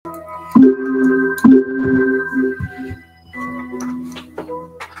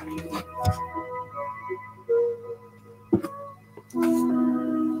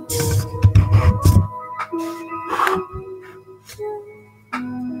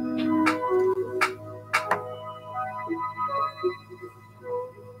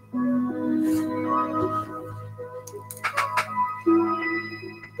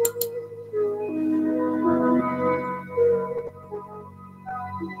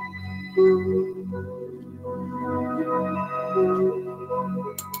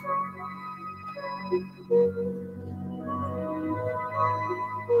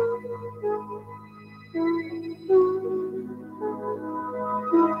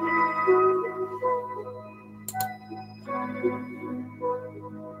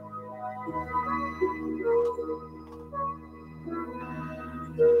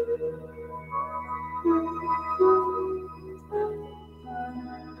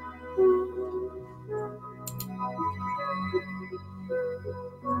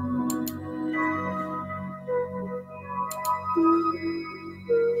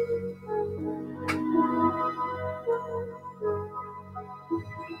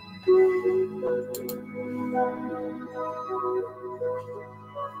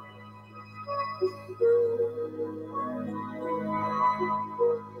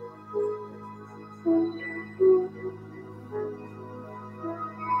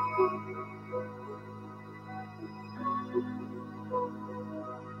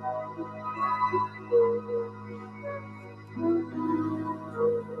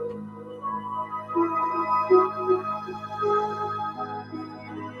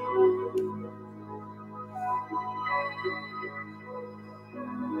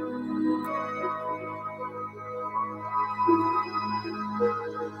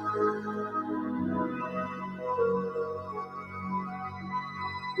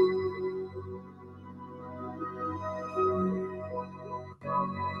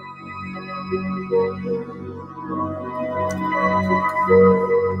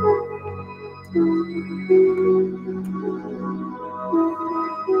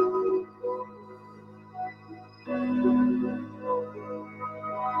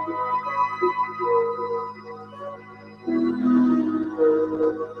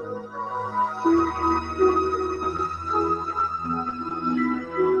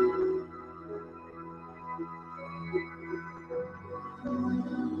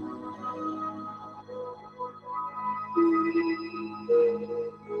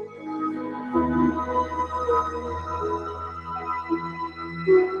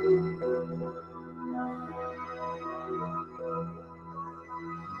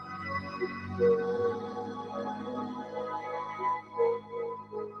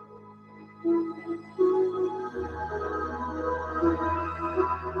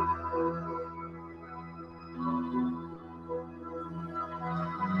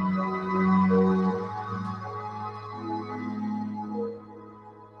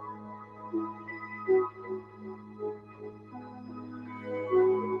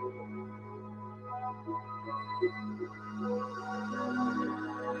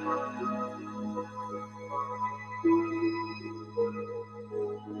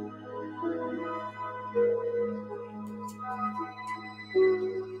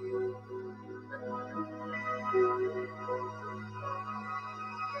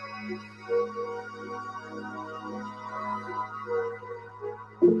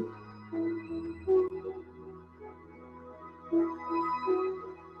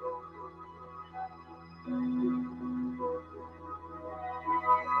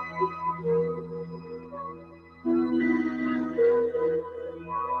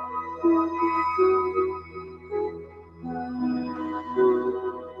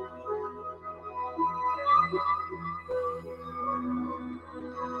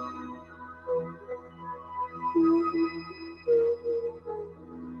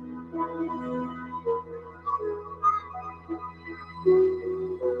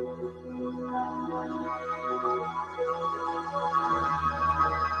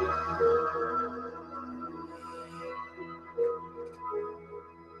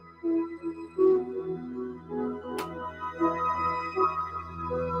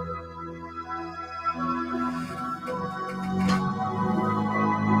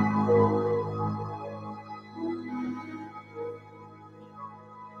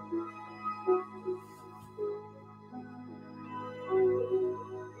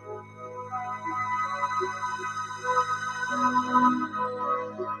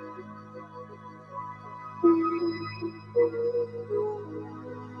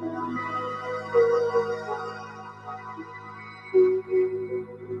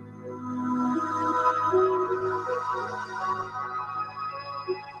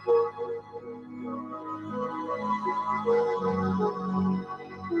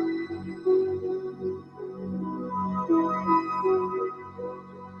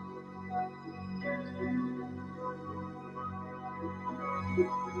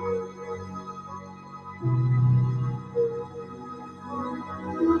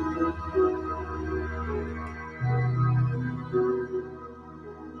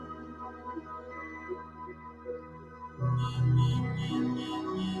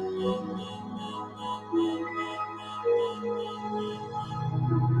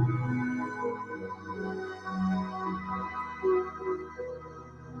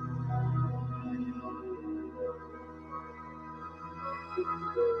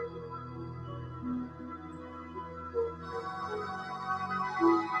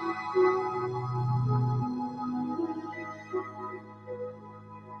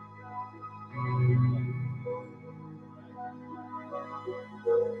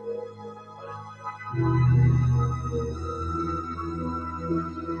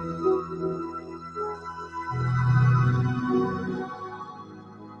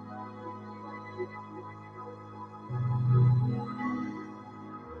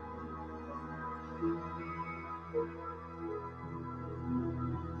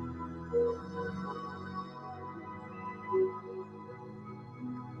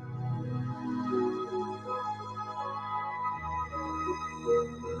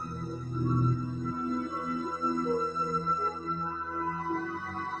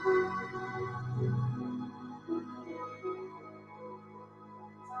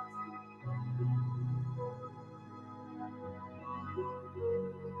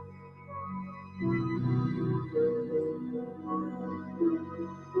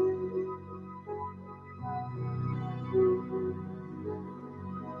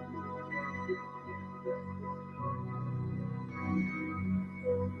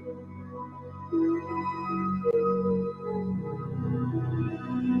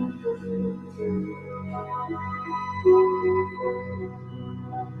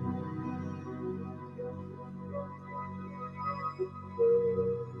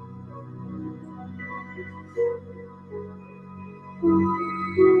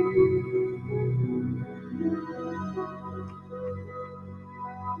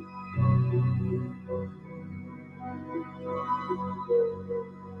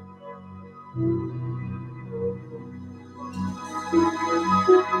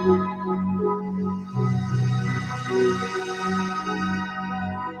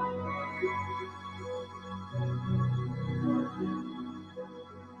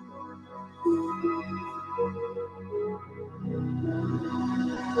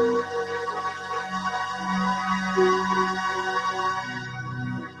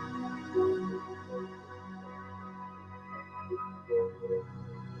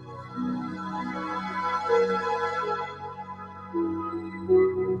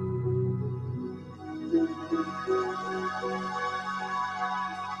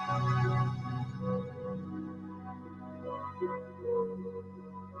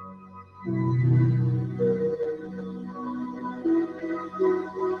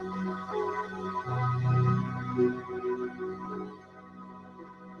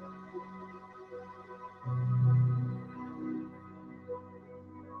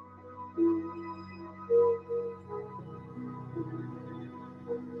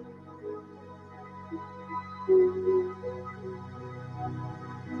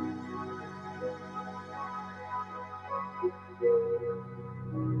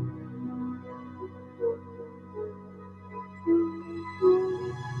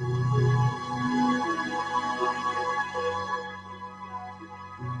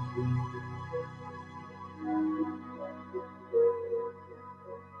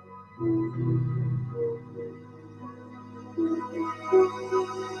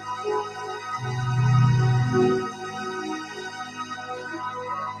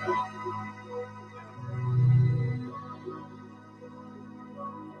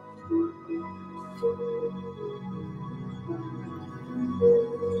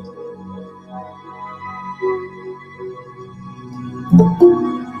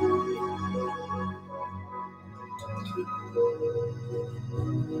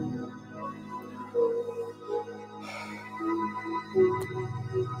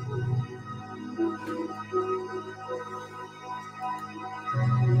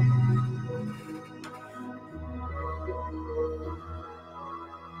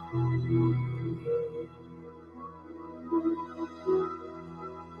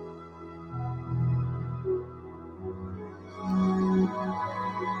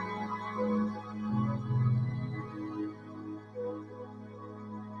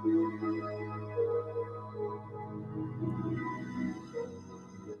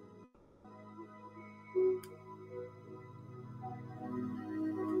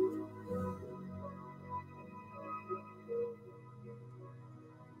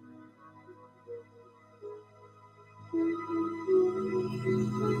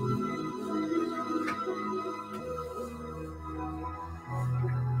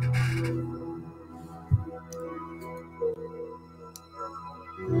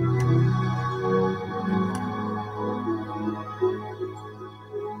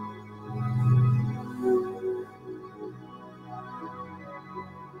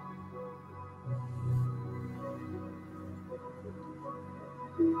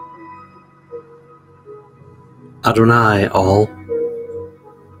Adonai all.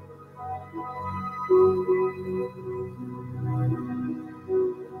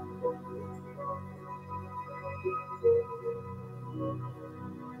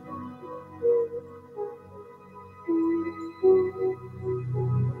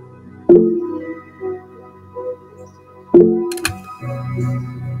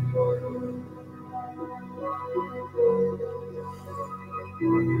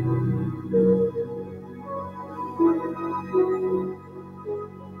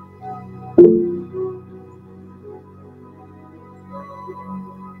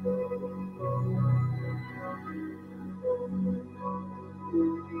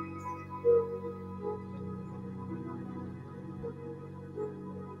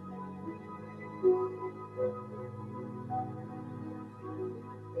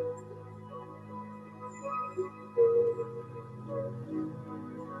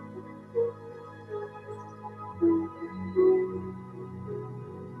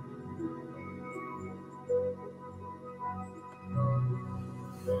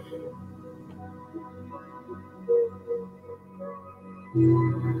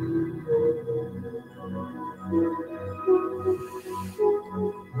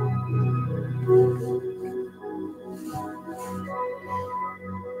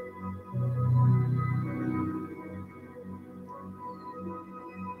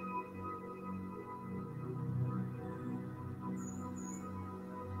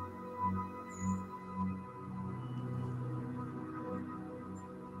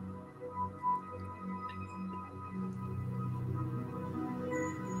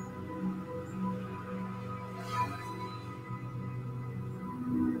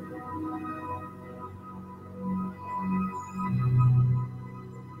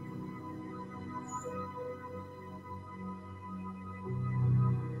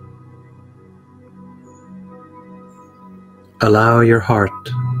 Allow your heart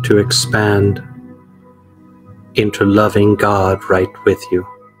to expand into loving God right with you.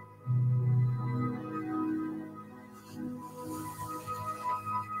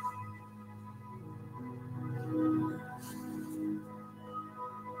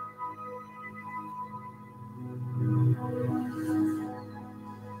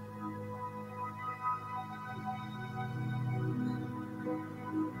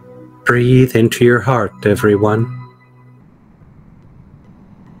 Breathe into your heart, everyone.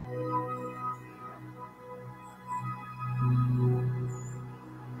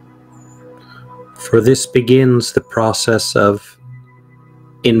 For this begins the process of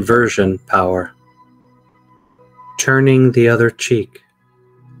inversion power, turning the other cheek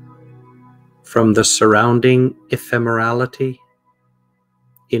from the surrounding ephemerality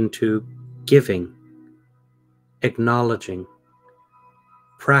into giving, acknowledging,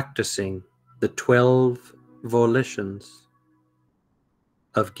 practicing the 12 volitions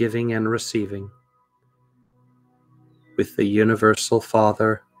of giving and receiving with the Universal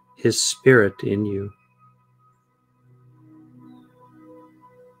Father His Spirit in you.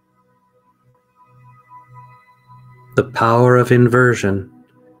 The power of inversion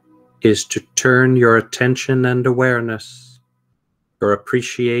is to turn your attention and awareness, your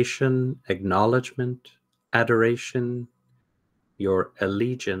appreciation, acknowledgement, adoration, your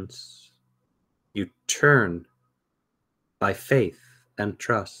allegiance. You turn by faith and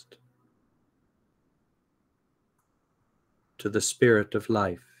trust to the Spirit of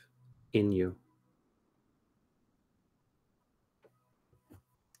life in you.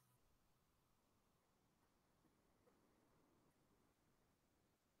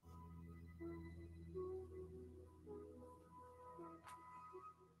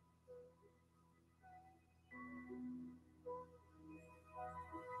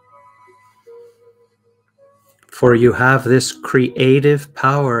 For you have this creative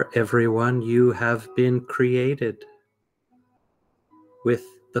power, everyone. You have been created with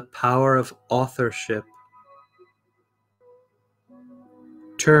the power of authorship.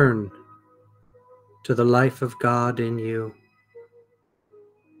 Turn to the life of God in you,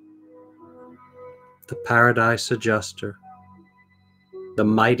 the Paradise Adjuster, the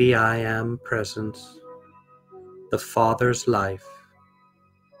mighty I Am presence, the Father's life.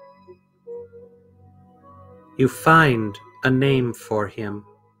 You find a name for Him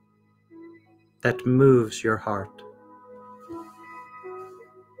that moves your heart.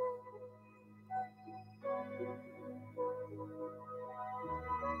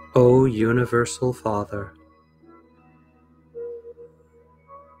 O Universal Father,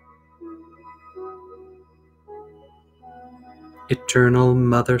 Eternal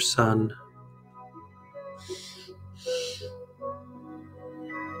Mother Son,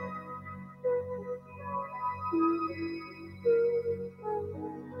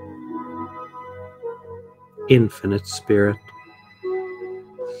 Infinite Spirit,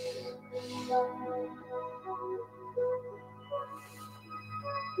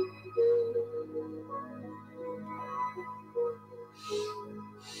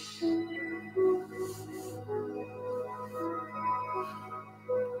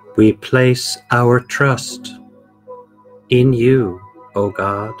 we place our trust in you, O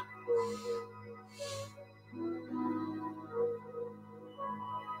God.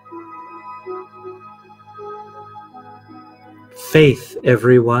 Faith,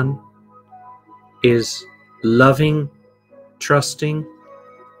 everyone, is loving, trusting,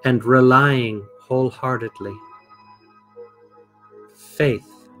 and relying wholeheartedly.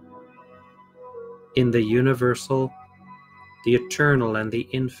 Faith in the universal, the eternal, and the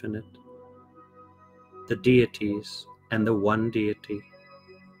infinite, the deities and the one deity.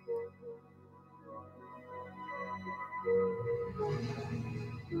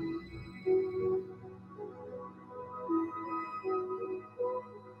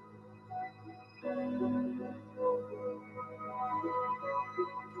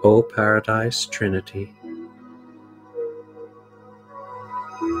 O Paradise Trinity,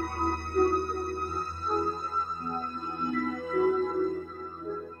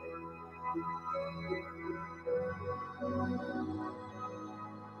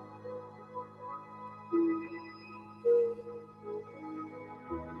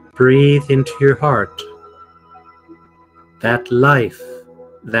 breathe into your heart that life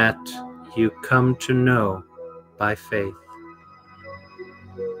that you come to know by faith.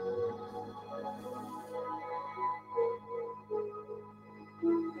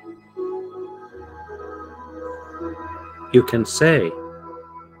 You can say,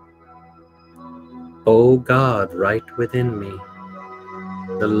 O God, right within me,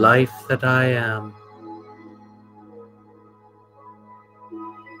 the life that I am,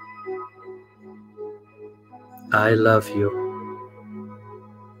 I love you.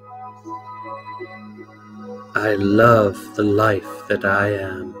 I love the life that I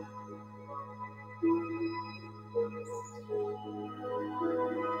am.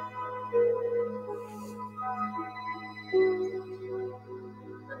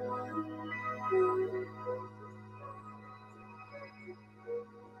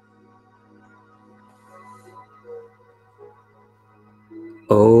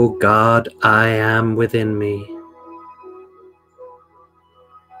 O God, I am within me.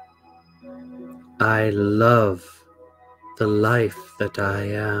 I love the life that I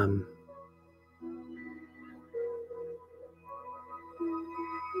am.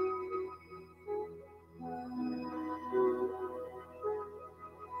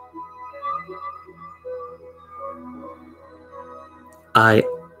 I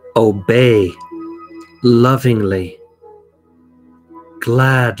obey lovingly,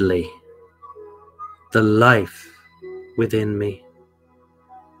 gladly, the life within me.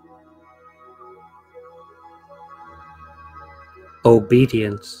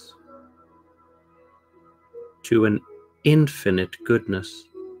 obedience to an infinite goodness,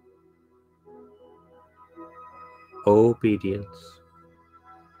 obedience.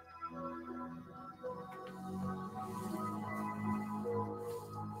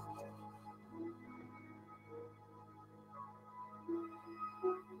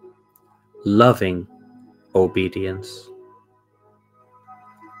 Loving obedience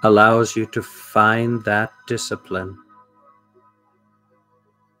allows you to find that discipline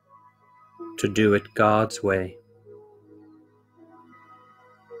to do it God's way.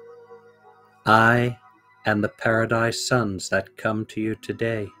 I and the paradise sons that come to you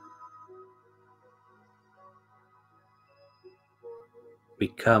today, we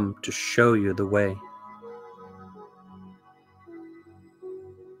come to show you the way.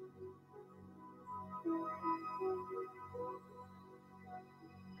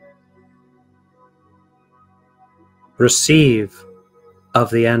 Receive of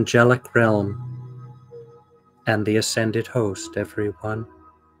the angelic realm and the ascended host, everyone.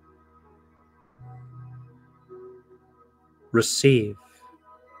 Receive.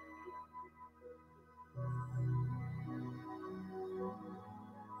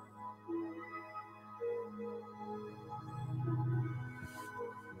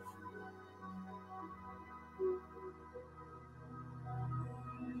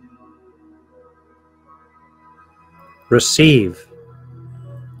 Receive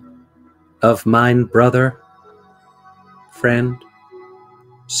of mine brother, friend,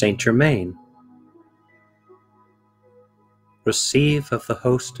 Saint Germain. Receive of the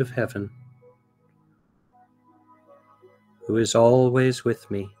host of heaven, who is always with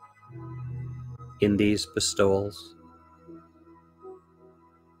me in these bestowals.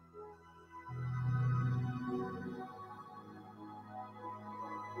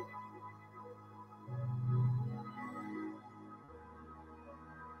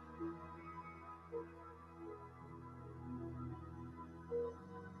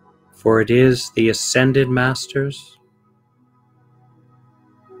 For it is the ascended masters,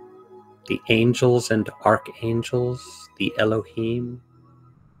 the angels and archangels, the Elohim,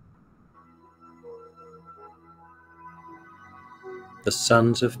 the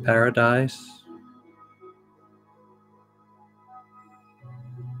sons of paradise,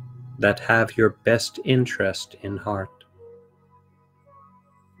 that have your best interest in heart.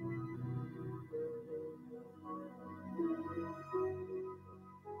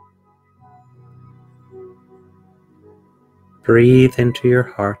 Breathe into your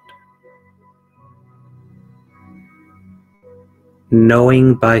heart,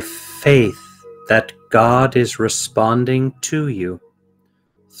 knowing by faith that God is responding to you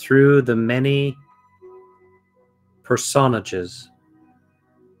through the many personages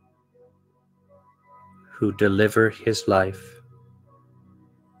who deliver his life.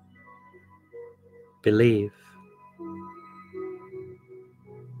 Believe.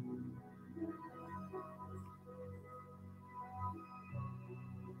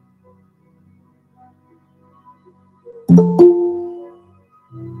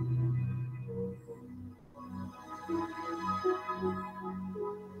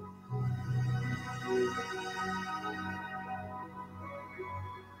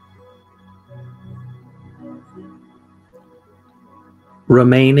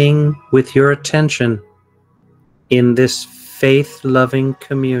 Remaining with your attention in this faith-loving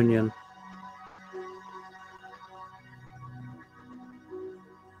communion,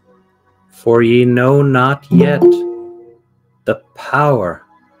 for ye know not yet the power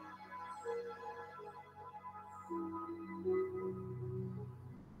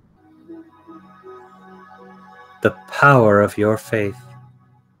of your faith.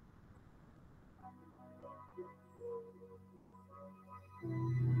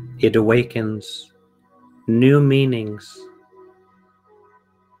 It awakens new meanings,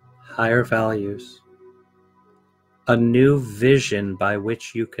 higher values, a new vision by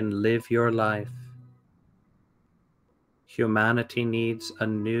which you can live your life. Humanity needs a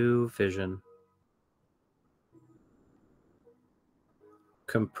new vision,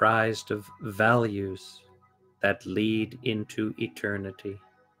 comprised of values that lead into eternity,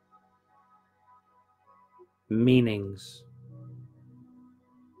 meanings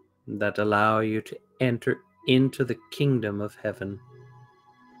that allow you to enter into the kingdom of heaven.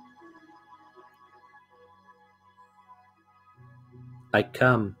 I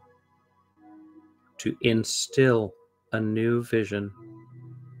come to instill a new vision.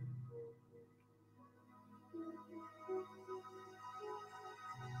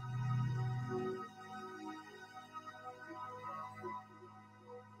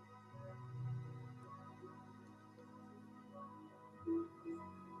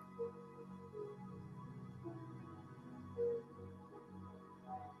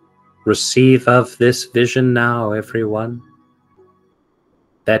 Receive of this vision now, everyone,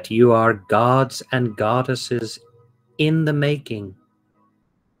 that you are gods and goddesses in the making.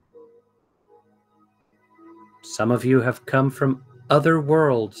 Some of you have come from other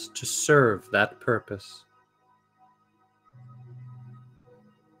worlds to serve that purpose.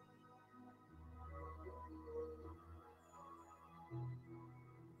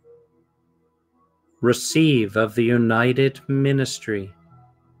 Receive of the united ministry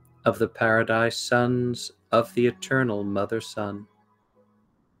of the Paradise Sons of the Eternal Mother Sun.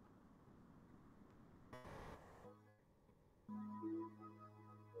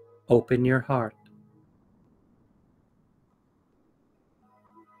 Open your heart.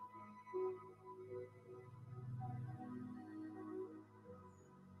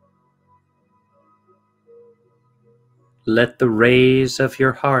 Let the rays of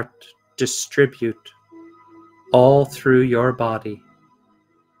your heart distribute all through your body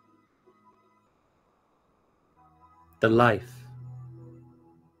the life,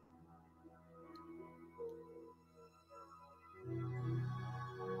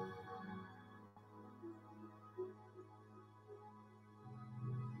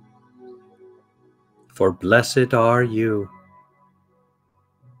 for blessed are you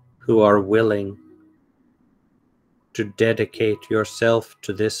who are willing to dedicate yourself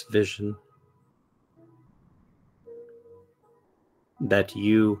to this vision, that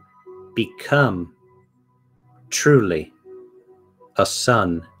you become truly a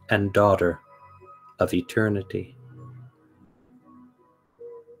son and daughter of eternity.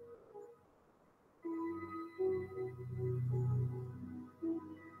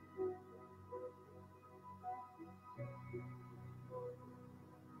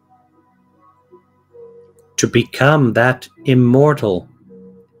 To become that immortal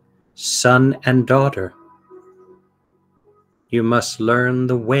son and daughter, you must learn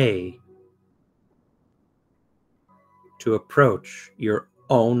the way to approach your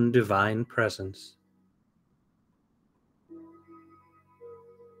own divine presence.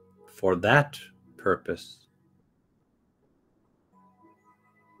 For that purpose,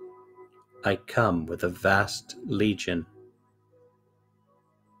 I come with a vast legion.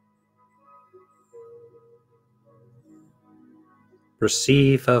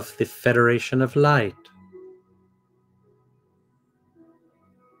 Receive of the Federation of Light,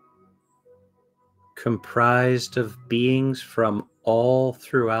 comprised of beings from all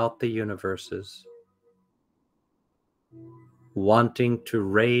throughout the universes, wanting to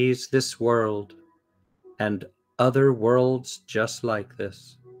raise this world and other worlds just like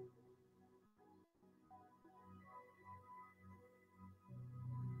this.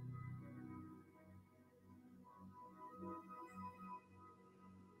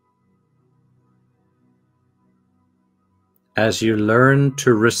 As you learn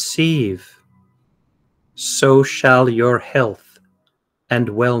to receive, so shall your health and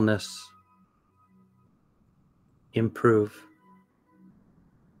wellness improve.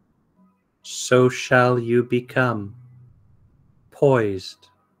 So shall you become poised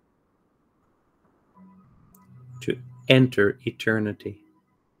to enter eternity.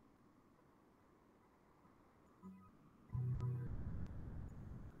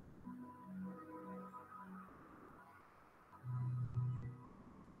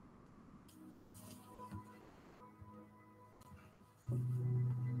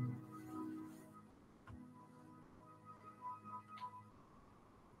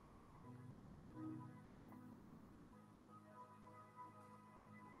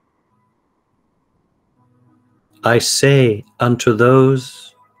 I say unto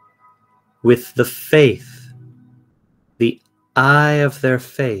those with the faith, the eye of their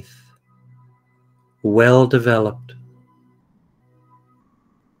faith, well developed,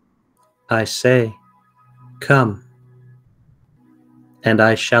 I say, come, and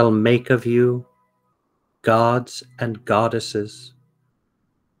I shall make of you gods and goddesses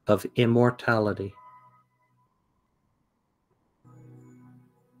of immortality.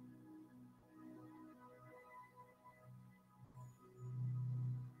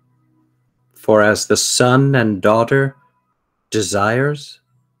 For as the son and daughter desires,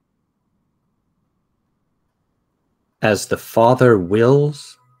 as the Father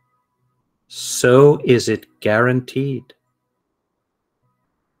wills, so is it guaranteed.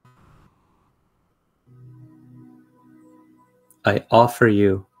 I offer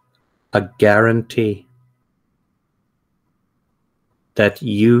you a guarantee that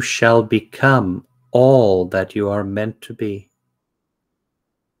you shall become all that you are meant to be.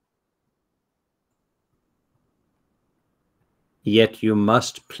 Yet you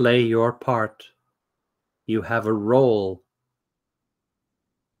must play your part. You have a role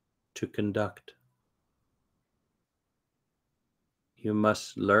to conduct. You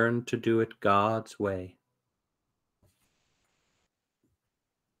must learn to do it God's way.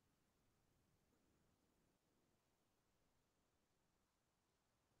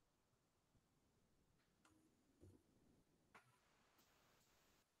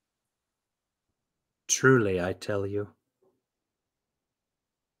 Truly, I tell you,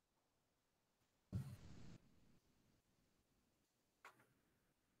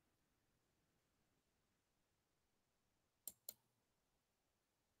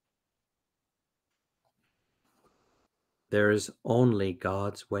 there is only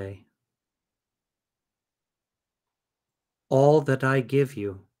God's way. All that I give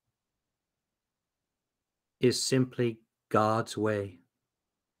you is simply God's way,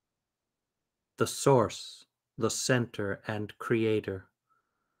 the source, the center and creator,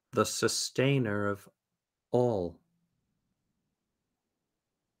 the sustainer of all.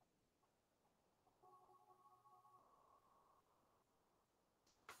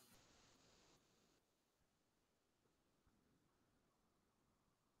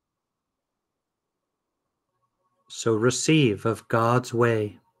 So receive of God's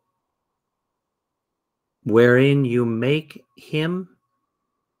way, wherein you make Him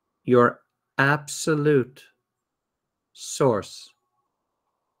your absolute source,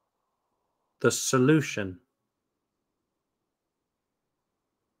 the solution,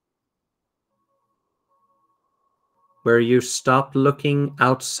 where you stop looking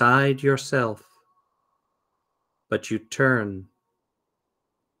outside yourself, but you turn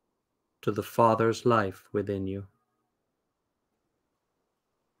to the Father's life within you.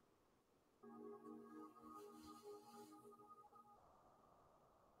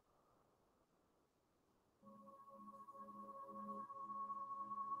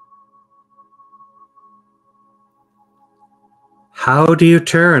 How do you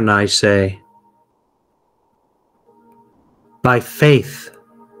turn, I say? By faith,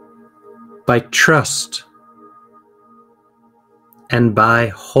 by trust, and by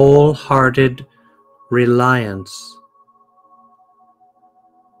wholehearted reliance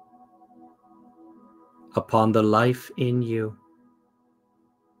upon the life in you.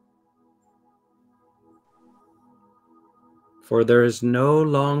 For there is no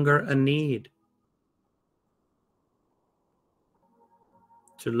longer a need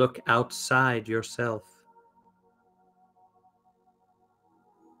to look outside yourself.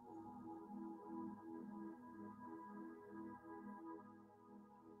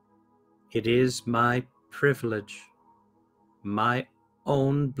 It is my privilege, my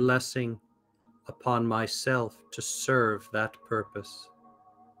own blessing upon myself to serve that purpose,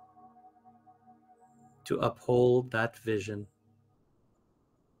 to uphold that vision.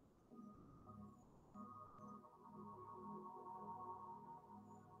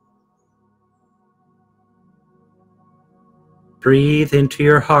 Breathe into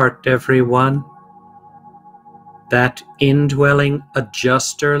your heart, everyone, that indwelling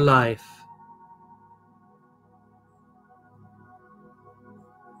adjuster life.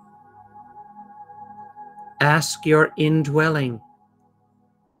 Ask your indwelling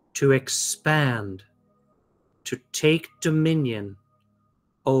to expand, to take dominion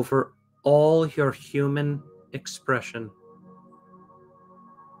over all your human expression.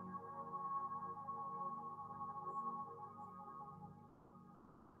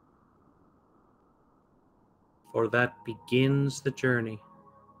 For that begins the journey.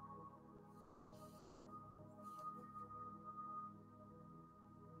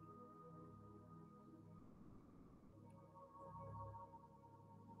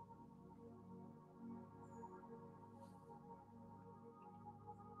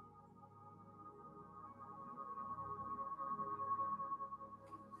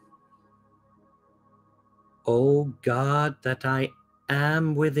 O God, that I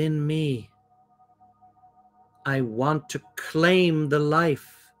am within me, I want to claim the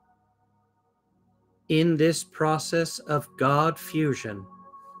life in this process of God fusion.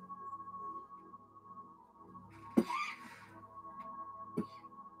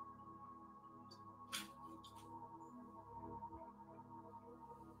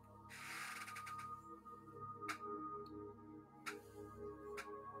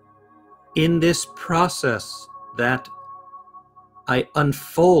 In this process that I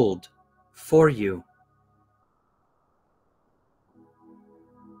unfold for you,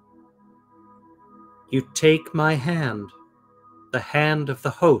 you take my hand, the hand of the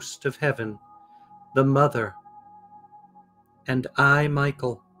host of heaven, the Mother, and I,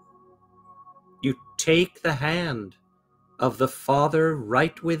 Michael. You take the hand of the Father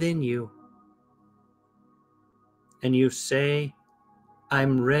right within you, and you say,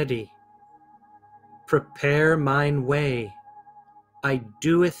 I'm ready. Prepare mine way. I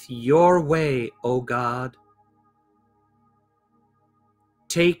doeth your way, O God.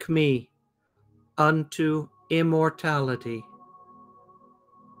 Take me unto immortality.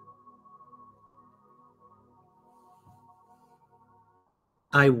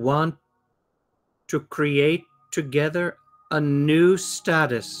 I want to create together a new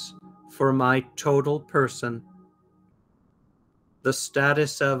status for my total person, the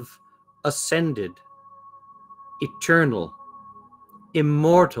status of ascended, eternal,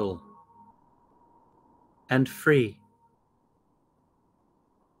 immortal, and free.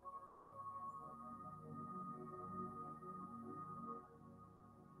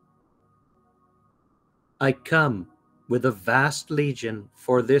 I come with a vast legion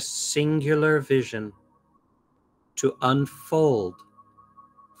for this singular vision to unfold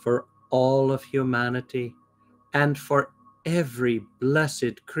for all of humanity and for every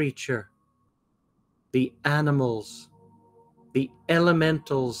blessed creature, the animals, the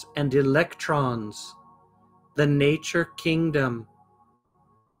elementals and electrons, the nature kingdom,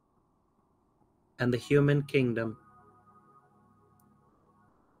 and the human kingdom.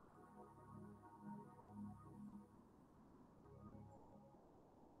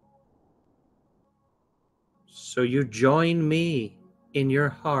 So you join me in your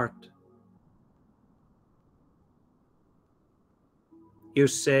heart. You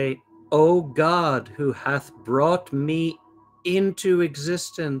say, O God, who hath brought me into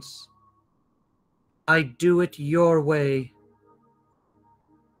existence, I do it your way.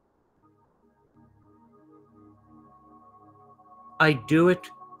 I do it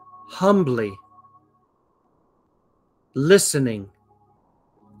humbly, listening,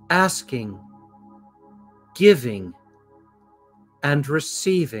 asking, giving, and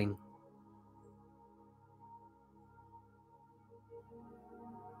receiving.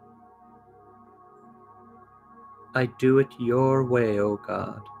 I do it your way, O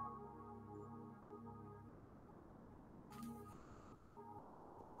God.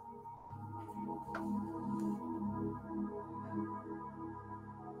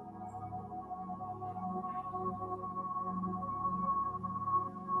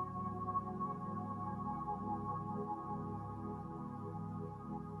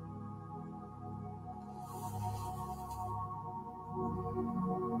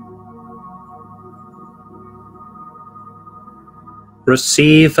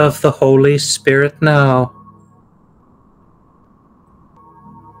 Receive of the Holy Spirit now.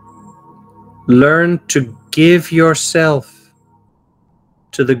 Learn to give yourself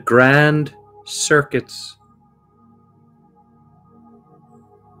to the grand circuits.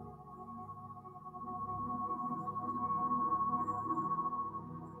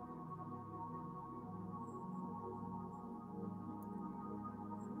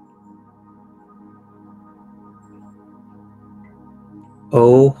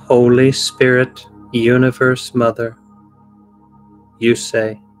 O Holy Spirit, Universe Mother, you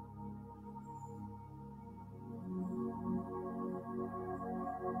say,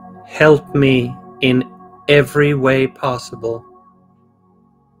 help me in every way possible.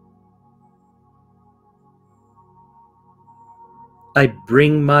 I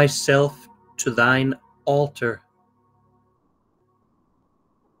bring myself to thine altar.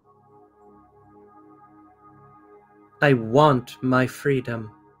 I want my freedom.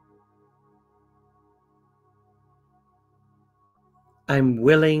 I'm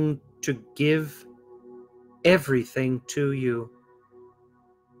willing to give everything to you,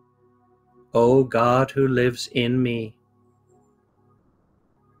 O God who lives in me.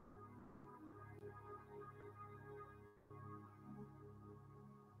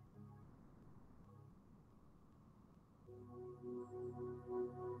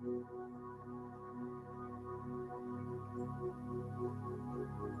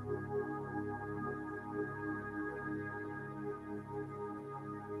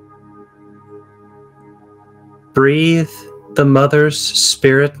 Breathe the Mother's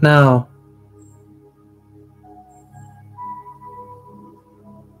Spirit now.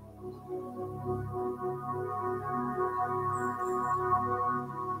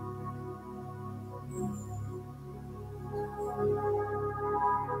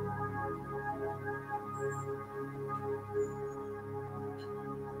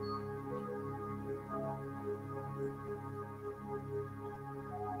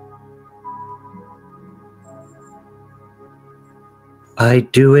 I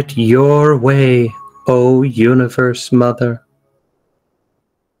do it your way, O Universe Mother.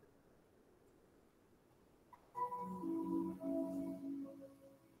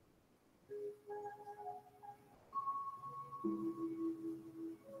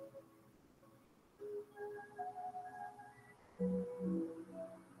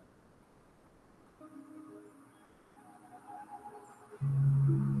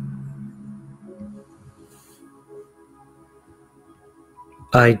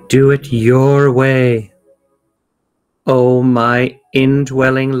 I do it your way, O my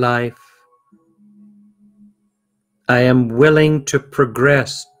indwelling life. I am willing to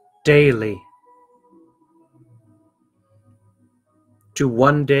progress daily, to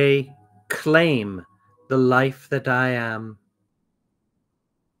one day claim the life that I am.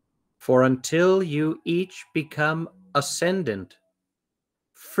 For until you each become ascendant,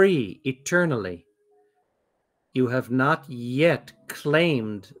 free eternally, you have not yet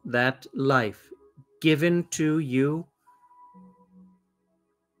claimed that life given to you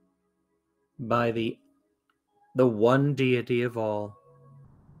by the one deity of all.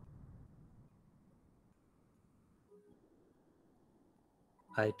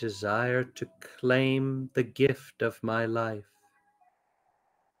 I desire to claim the gift of my life.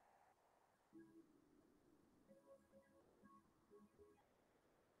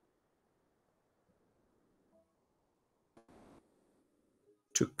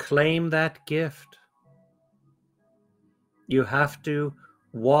 To claim that gift, you have to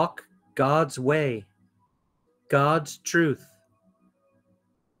walk God's way, God's truth,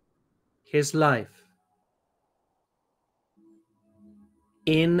 His life.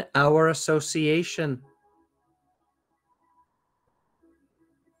 In our association,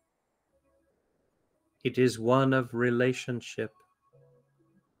 it is one of relationship.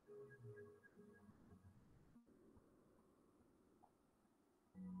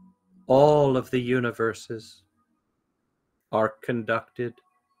 All of the universes are conducted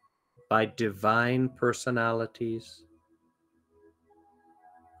by divine personalities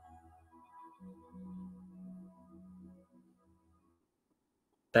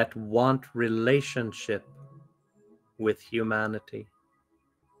that want relationship with humanity.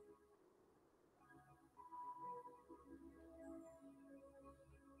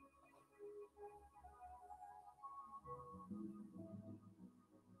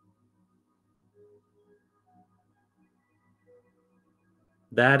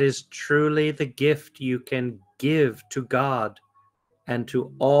 That is truly the gift you can give to God and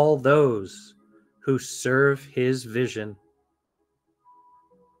to all those who serve His vision.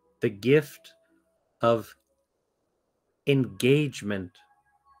 The gift of engagement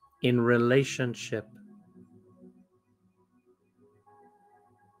in relationship.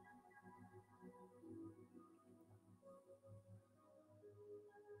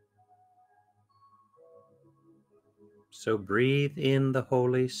 So breathe in the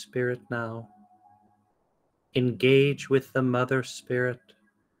Holy Spirit now. Engage with the Mother Spirit,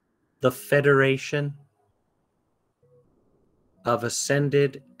 the federation of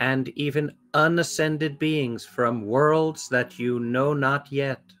ascended and even unascended beings from worlds that you know not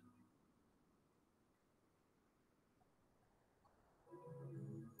yet.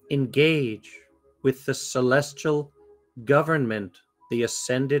 Engage with the celestial government, the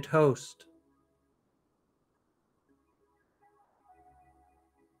ascended host.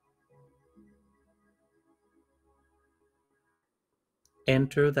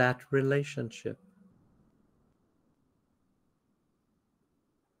 Enter that relationship.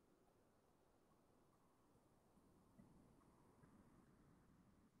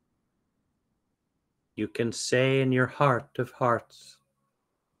 You can say in your heart of hearts,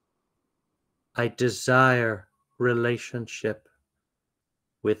 I desire relationship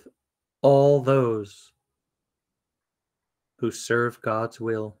with all those who serve God's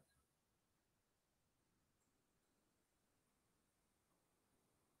will.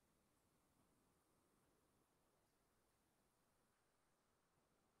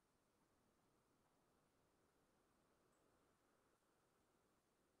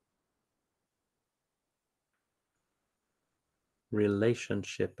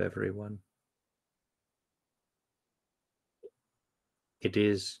 Relationship, everyone. It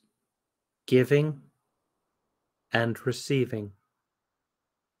is giving and receiving,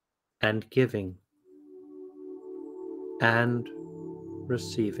 and giving and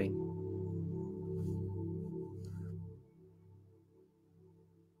receiving.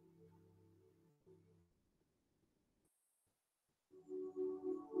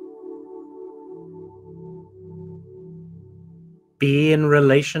 Be in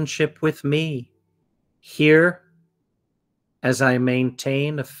relationship with me here as I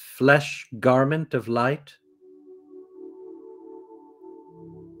maintain a flesh garment of light,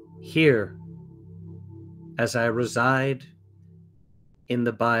 here as I reside in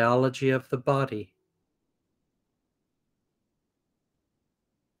the biology of the body.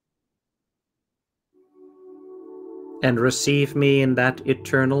 and receive me in that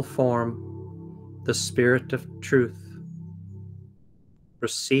eternal form, the Spirit of truth.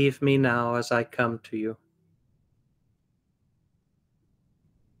 Receive me now as I come to you.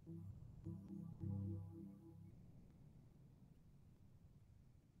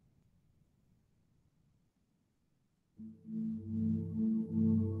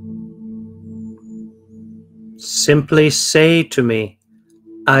 Simply say to me,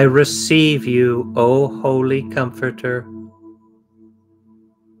 I receive you, O Holy Comforter.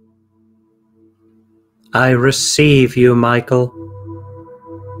 I receive you, Michael.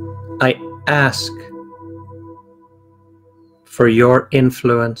 I ask for your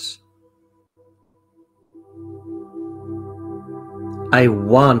influence. I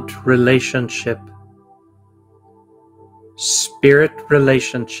want relationship, spirit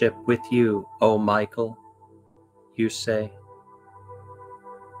relationship with you, O Michael, you say.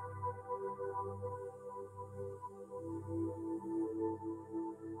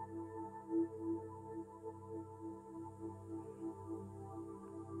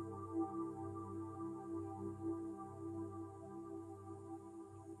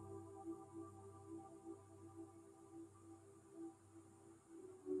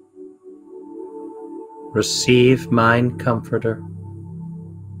 Receive mine Comforter.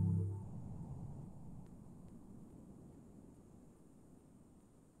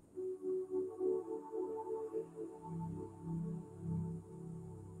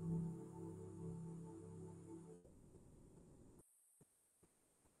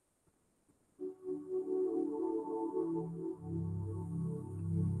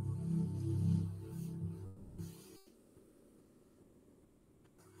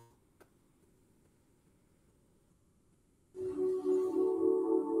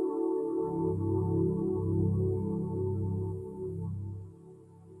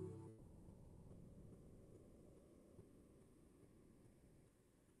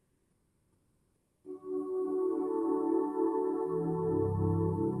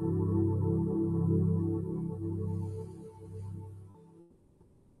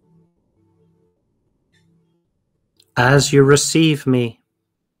 As you receive me,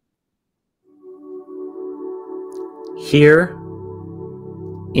 here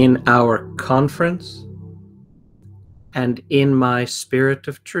in our conference and in my Spirit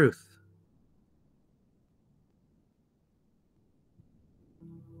of truth,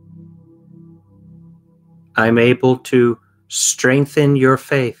 I'm able to strengthen your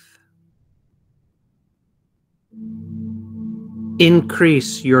faith,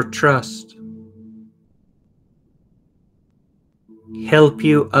 increase your trust, help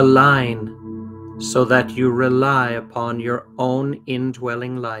you align so that you rely upon your own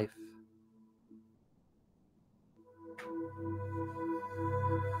indwelling life.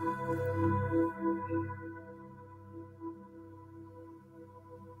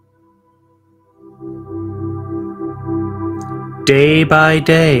 Day by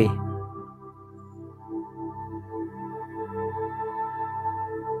day,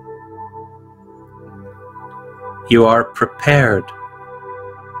 you are prepared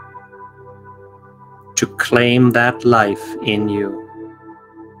to claim that life in you.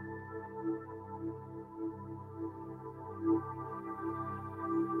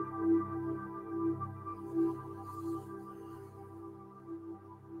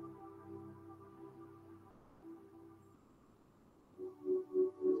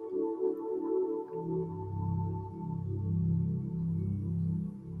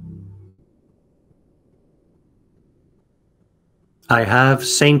 I have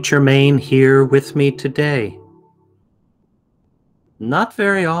Saint Germain here with me today. Not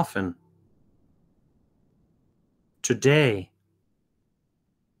very often. Today,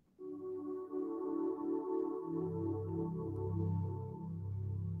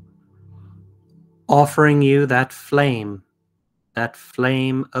 offering you that flame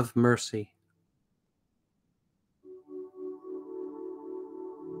of mercy.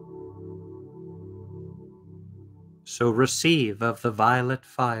 So receive of the violet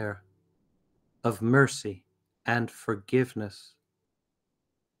fire of mercy and forgiveness.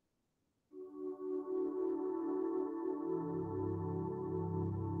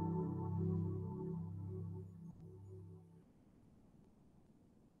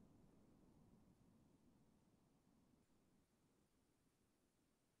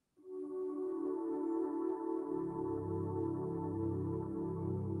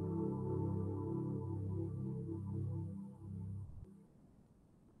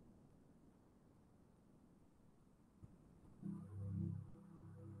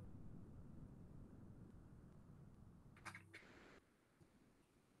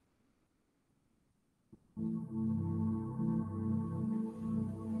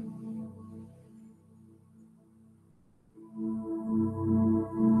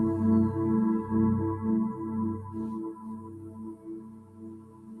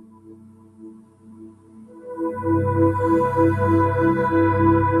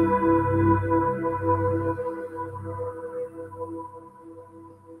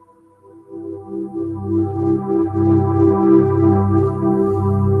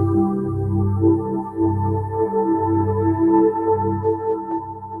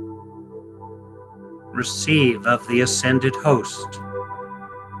 Receive of the ascended host.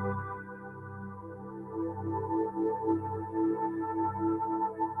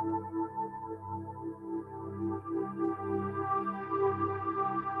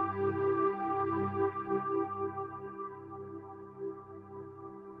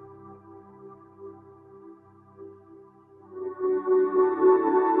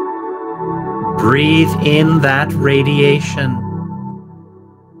 Breathe in that radiation.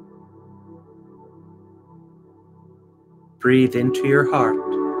 Breathe into your heart.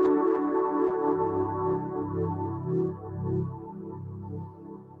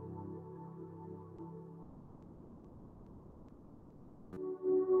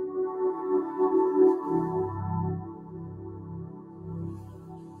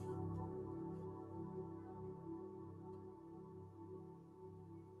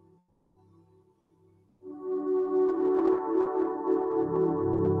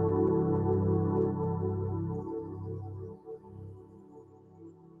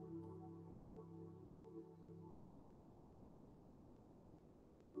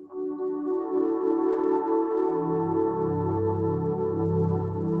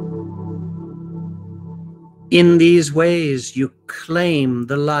 In these ways, you claim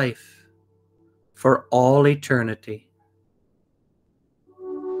the life for all eternity.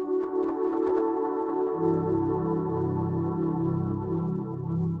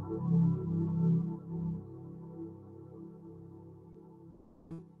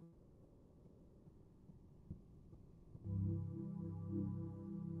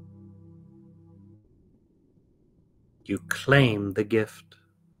 You claim the gift.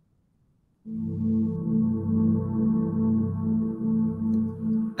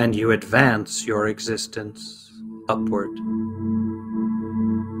 And you advance your existence upward.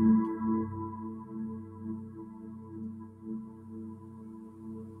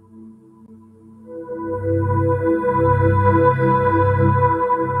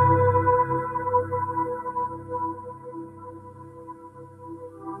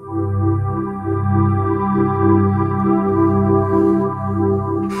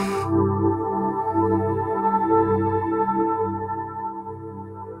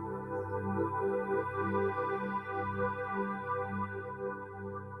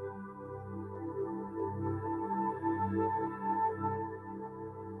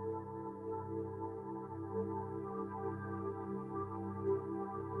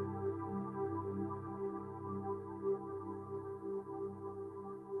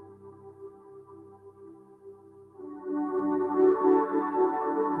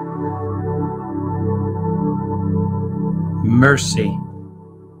 Mercy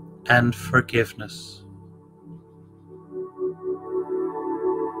and forgiveness.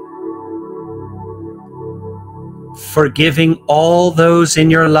 Forgiving all those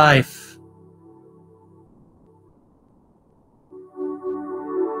in your life.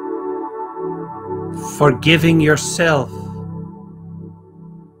 Forgiving yourself.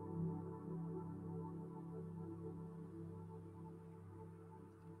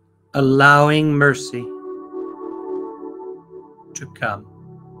 Allowing mercy to come.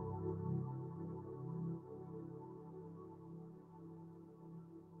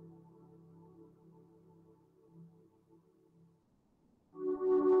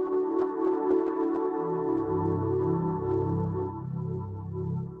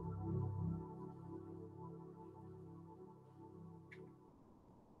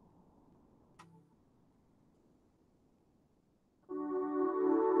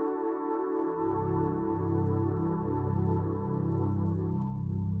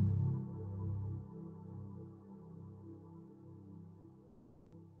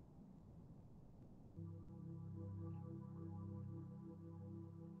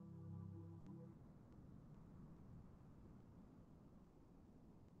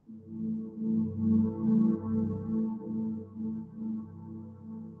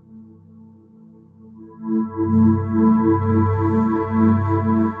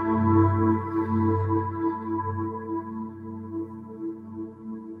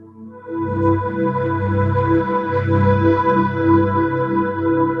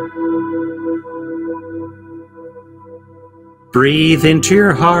 Breathe into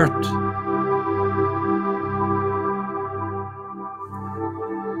your heart.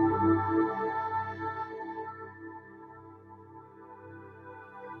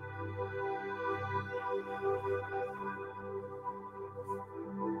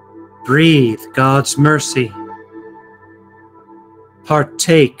 Breathe God's mercy.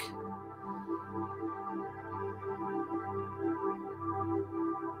 Partake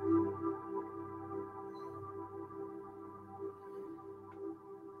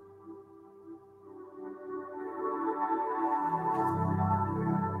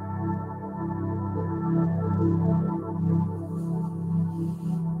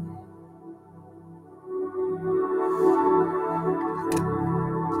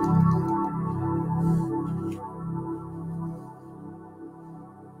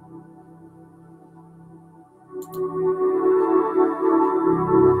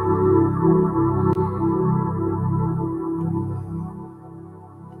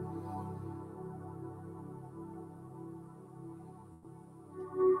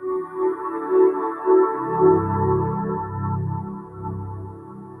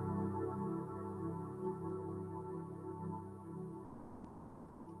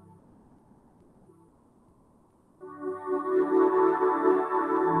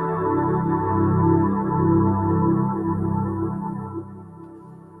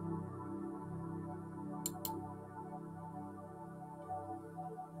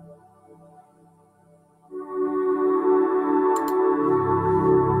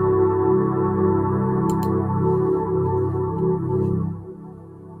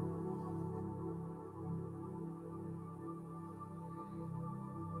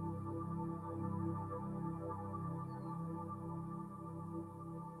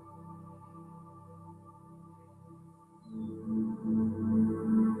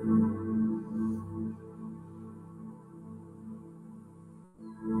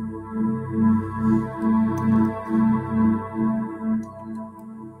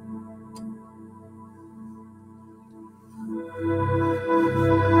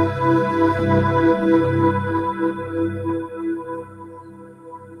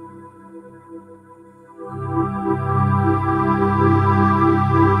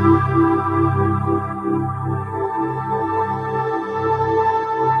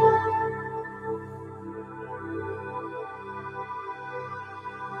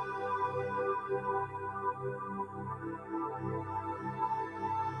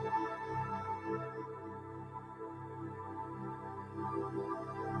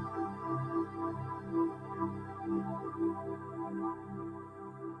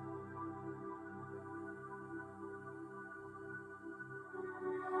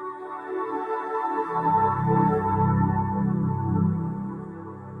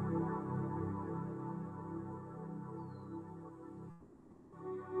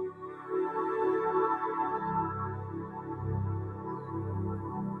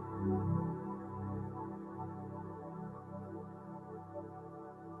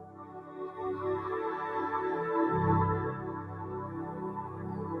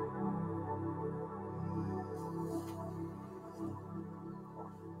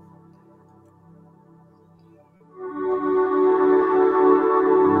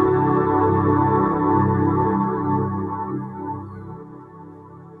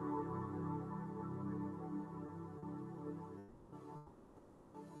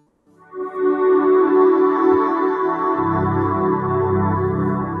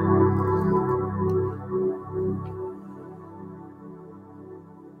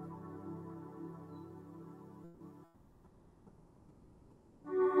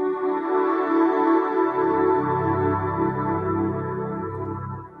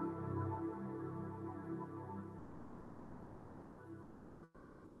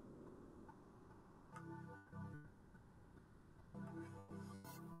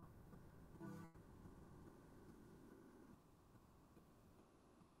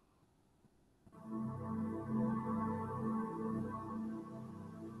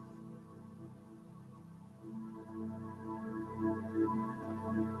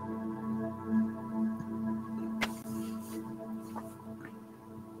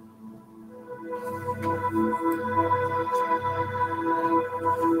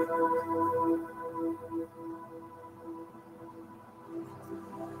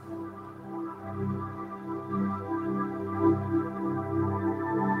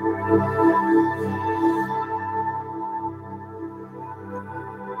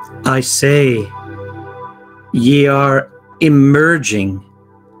I say, ye are emerging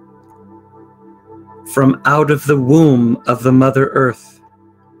from out of the womb of the Mother Earth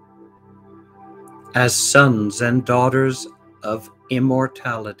as sons and daughters of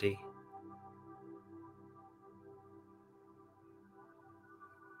immortality.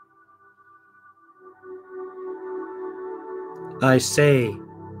 I say,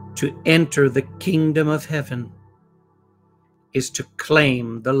 to enter the kingdom of heaven is to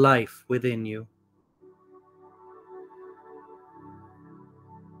claim the life within you.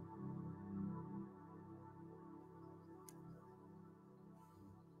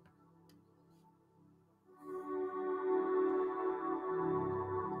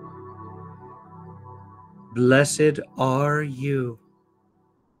 Blessed are you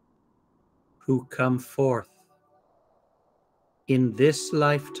who come forth in this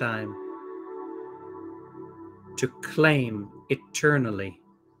lifetime to claim eternally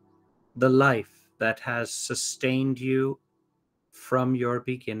the life that has sustained you from your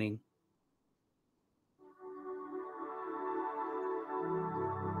beginning.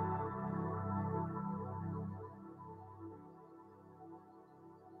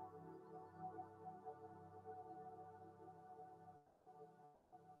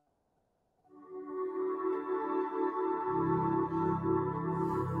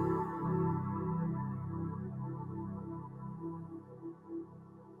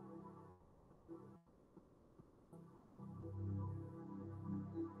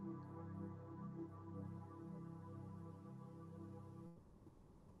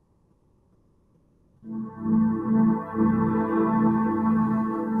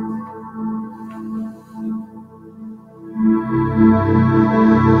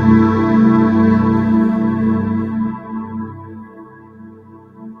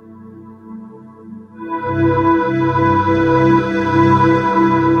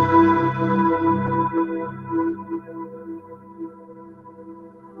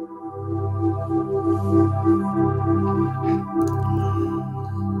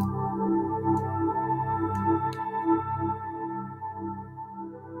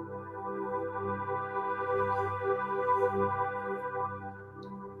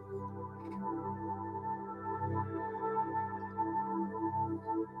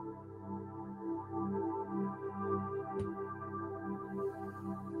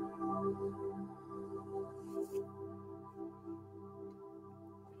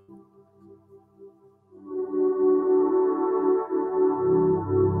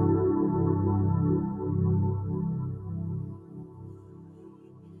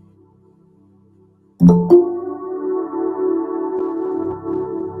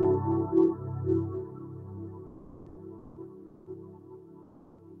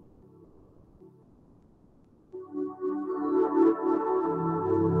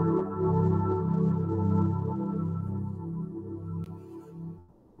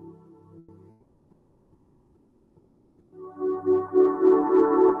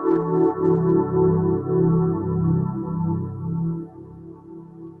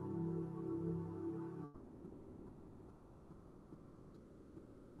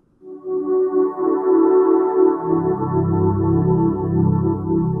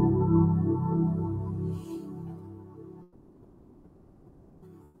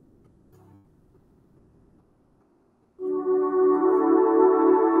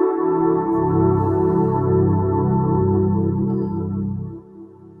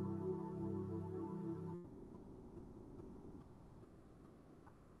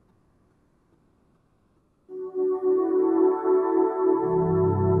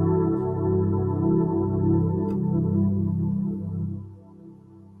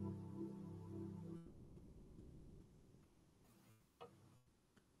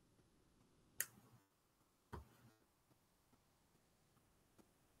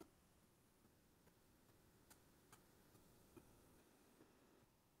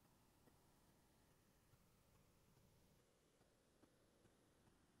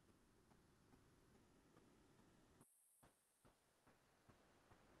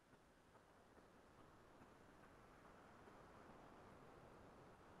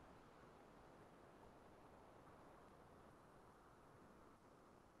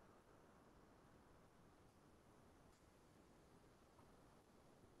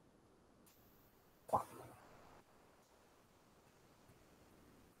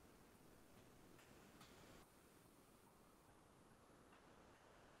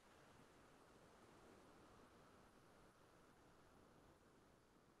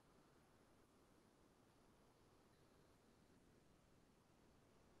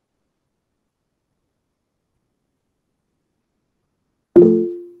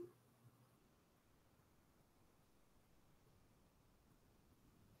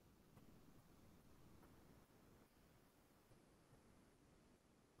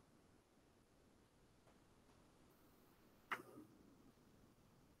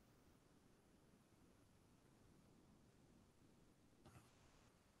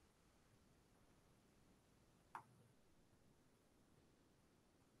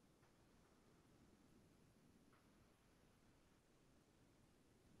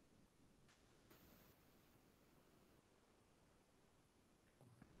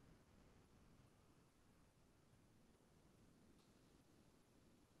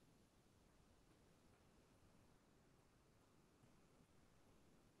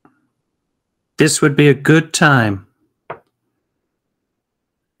 this would be a good time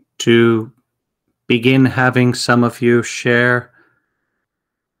to begin having some of you share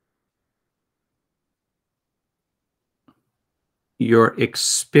your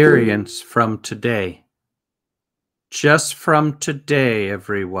experience from today. Just from today,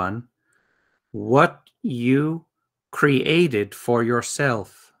 everyone, what you created for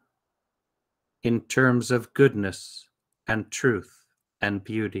yourself in terms of goodness and truth and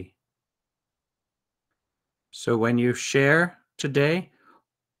beauty. So when you share today,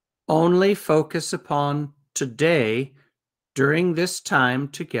 only focus upon today during this time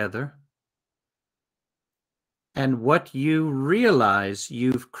together and what you realize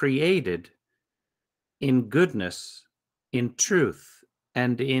you've created in goodness, in truth,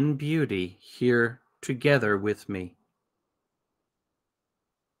 and in beauty here together with me.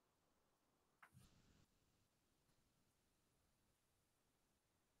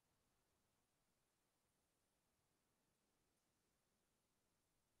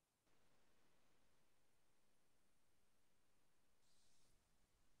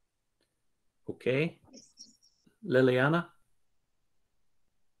 Okay, Liliana?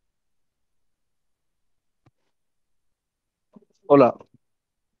 Hola.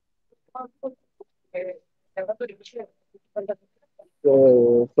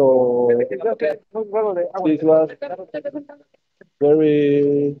 So this was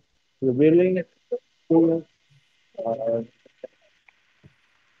very revealing. Uh,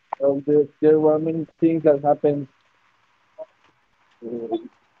 there were many things that happened uh,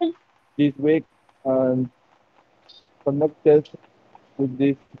 this week and connected with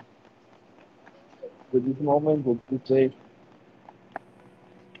this moment, with this day.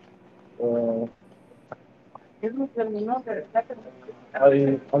 Uh,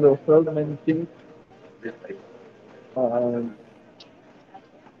 I understood many things, and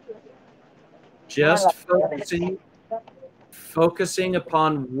Just focusing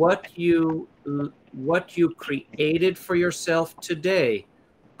upon what you created for yourself today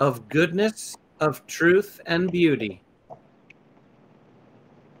of goodness, of truth, and beauty.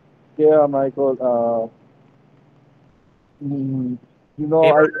 yeah, Michael. Mm, you know,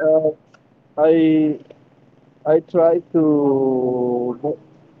 Abraham, I I try to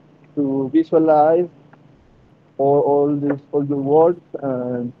visualize all the words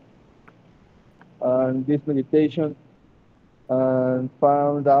and this meditation and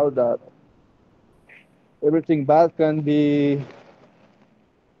found out that everything bad can be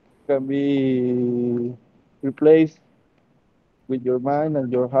replaced with your mind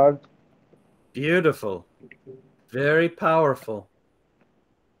and your heart. beautiful, very powerful.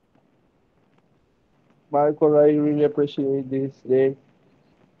 Michael, I really appreciate this day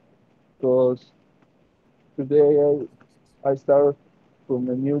because today I start from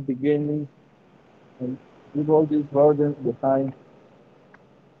a new beginning and leave all these burdens behind.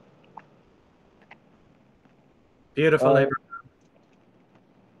 Beautiful, Uh, Abraham.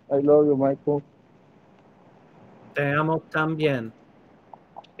 I love you, Michael. Te amo también.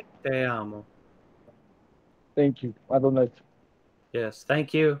 Te amo. Thank you. I don't like. Yes,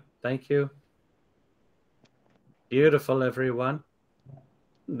 thank you. Thank you. Beautiful, everyone.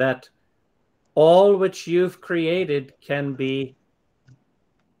 That all which you've created can be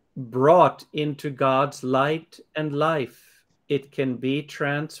brought into God's light and life. It can be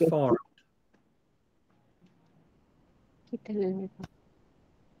transformed.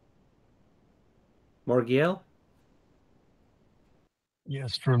 Morgiel?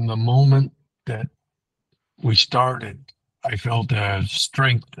 Yes, from the moment that we started, I felt a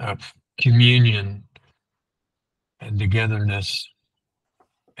strength of communion and togetherness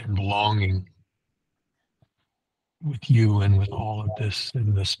and belonging with you and with all of this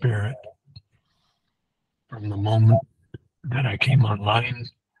in the spirit. From the moment that I came online,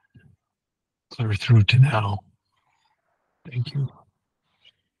 clear through to now. Thank you.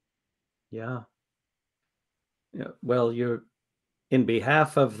 Yeah. Yeah. Well, you're in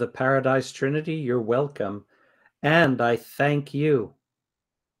behalf of the Paradise Trinity, you're welcome. And I thank you.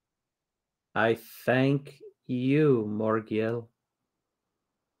 I thank you, Morgiel,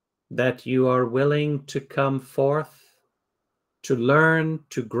 that you are willing to come forth, to learn,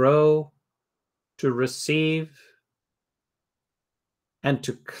 to grow, to receive, and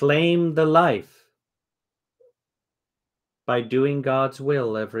to claim the life by doing God's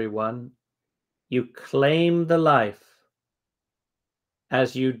will, everyone. You claim the life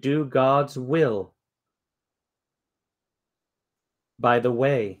as you do God's will by the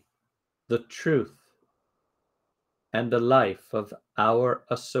way, the truth, and the life of our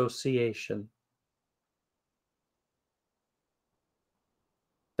association.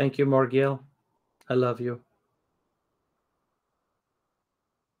 Thank you, Morgiel. I love you.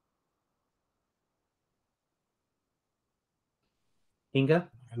 Inga?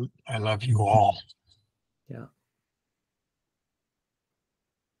 I love you all. Yeah.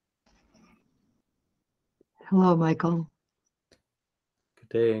 Hello, Michael. Good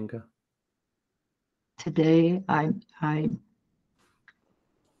day, Inga. Today I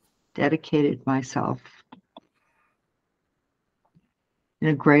dedicated myself in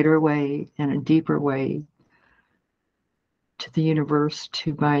a greater way, in a deeper way, to the universe,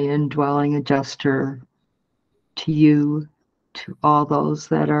 to my indwelling adjuster, to you, to all those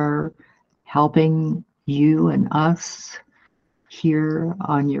that are helping you and us here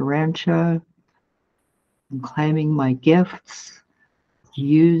on Urantia, and claiming my gifts,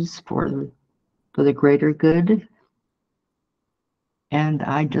 use for the greater good. And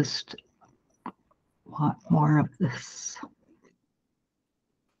I just want more of this.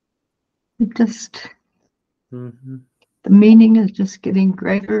 Just Mm-hmm. the meaning is just getting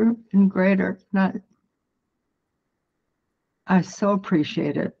greater and greater. I so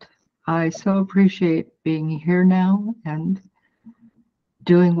appreciate it. I so appreciate being here now and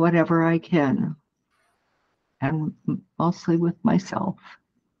doing whatever I can, and mostly with myself.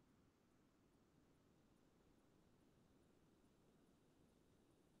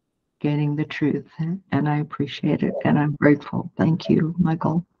 Gaining the truth, and I appreciate it, and I'm grateful. Thank you,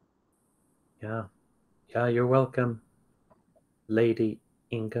 Michael. Yeah. Yeah, you're welcome, Lady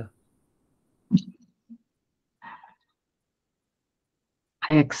Inga.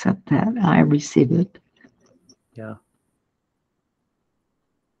 I accept that. I receive it. Yeah.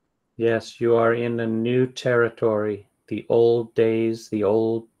 Yes, you are in a new territory. The old days, the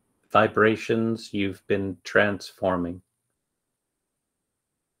old vibrations, you've been transforming.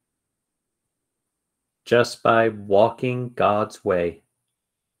 Just by walking God's way,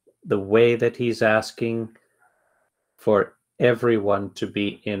 the way that He's asking for everyone to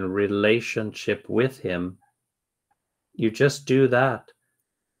be in relationship with Him, you just do that,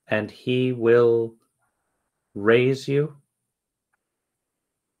 and He will raise you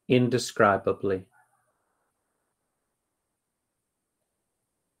indescribably.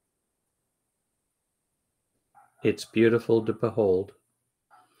 It's beautiful to behold.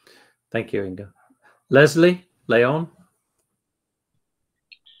 Thank you, Inga. Leslie, Leon.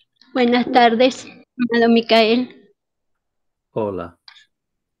 Buenas tardes, amado Micael. Hola.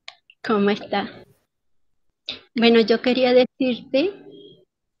 ¿Cómo está? Bueno, yo quería decirte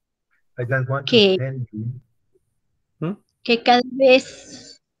I just want to que, tell you que cada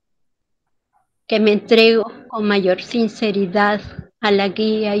vez que me entrego con mayor sinceridad a la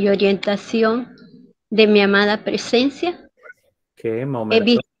guía y orientación de mi amada presencia, Okay, he momento.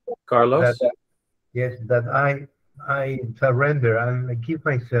 visto Carlos. that I surrender and I give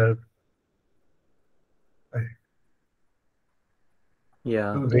myself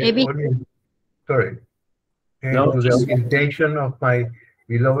Yeah. to the No, to the orientation of my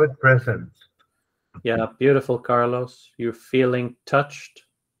beloved presence. Yeah, beautiful, Carlos. You're feeling touched.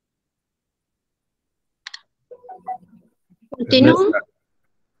 ¿Continúo?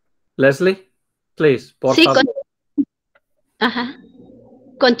 Leslie, please, por Sí, favor. ajá.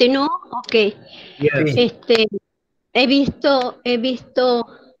 ¿Continúo? Ok. Yes. He visto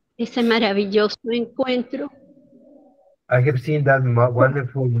ese maravilloso encuentro. I have seen that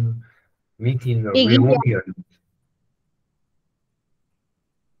wonderful meeting or Y guía. reunion.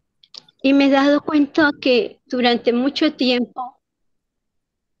 Y me he dado cuenta que durante mucho tiempo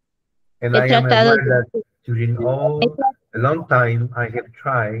And he I am tratado aware that during a long time I have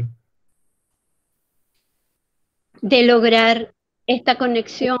tried de lograr esta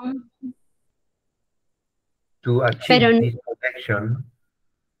conexión, to achieve this connection,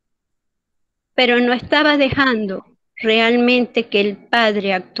 pero no estaba dejando realmente que el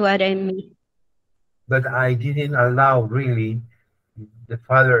Padre actuara en mí. but I didn't allow really the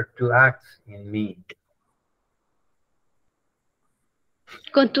Father to act in me.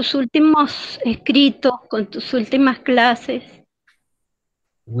 Con tus últimos escritos, con tus últimas clases,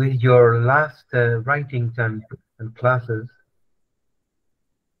 With your last writings and classes,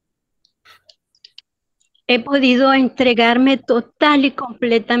 he podido entregarme total y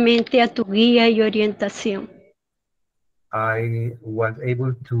completamente a tu guía y orientación. I was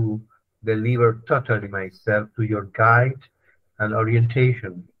able to deliver totally myself to your guide and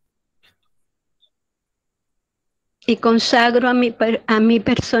orientation. Y consagro a mi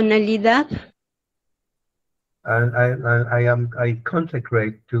personalidad, And I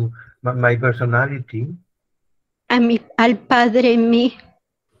consecrate to my personality, al Padre en mí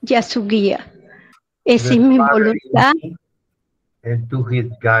y a su guía. Esa the es mi Father in voluntad. me, and to his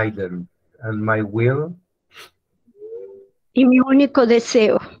guidance and my will, y mi único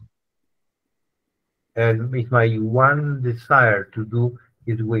deseo. and it's my one desire to do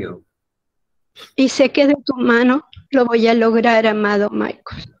His will. Y sé que de tu mano lo voy a lograr, amado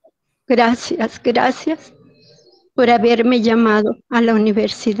Michael. Gracias, gracias por haberme llamado a la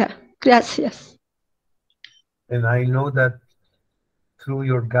universidad. Gracias. And I know that through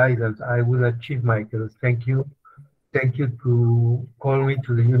your guidance, I will achieve, Michael. Thank you. Thank you to call me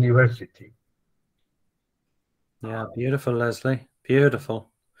to the university. Yeah, beautiful, Leslie.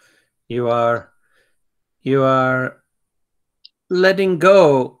 Beautiful. You are letting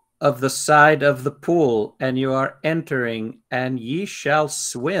go of the side of the pool, and you are entering, and ye shall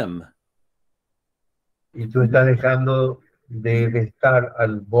swim. Y tú estás dejando de estar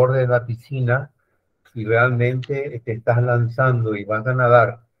al borde de la piscina y realmente te estás lanzando y vas a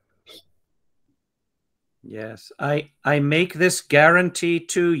nadar. Yes, I make this guarantee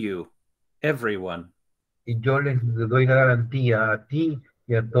to you, everyone. Y yo les doy la garantía a ti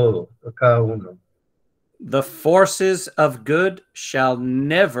y a todos, a cada uno. The forces of good shall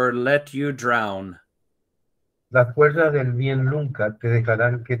never let you drown. Las fuerzas del bien nunca te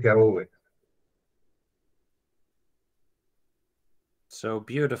dejarán que te ahogues. So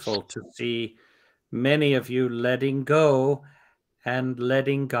beautiful to see many of you letting go and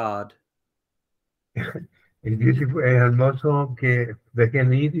letting God. Es hermoso que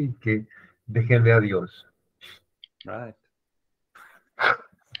dejen ir y que dejen a Dios. Right.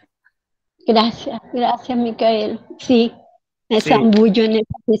 Gracias, gracias, Micael. Sí, me Sí. zambullo en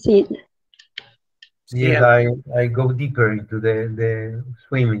esa piscina. Yes, Yeah. I go deeper into the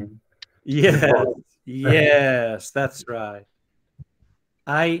swimming. Yes, yes, that's right.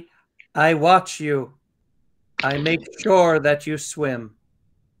 I watch you. I make sure that you swim.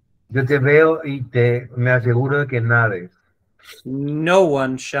 Yo te veo y me aseguro de que nades. No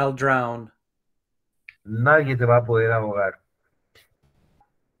one shall drown. Nadie te va a poder ahogar.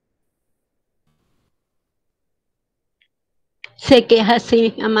 Sé que es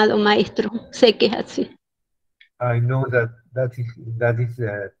así, amado maestro. Sé que es así. I know that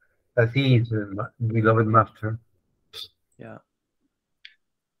he is beloved master. Yeah.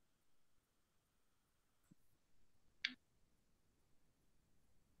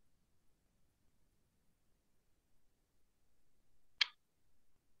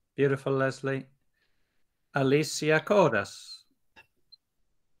 Beautiful, Leslie. Alicia Codas.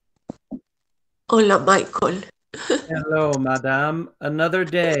 Hola, Michael. Hello, madame. Another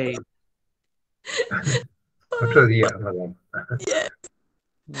day. Otro día, madame. Yes,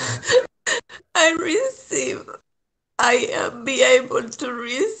 Yeah. I am be able to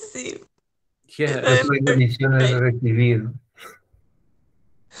receive. Yes. And I'm Estoy en very bendiciones de grateful. recibir.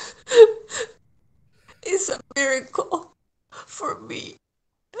 It's a miracle for me.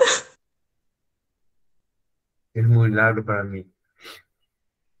 Es muy largo para mí.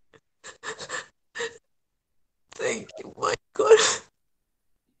 Thank you, Michael.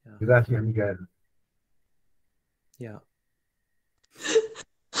 Gracias, Miguel. Yeah.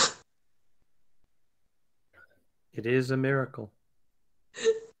 It is a miracle.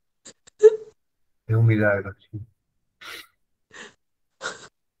 Es un milagro, sí.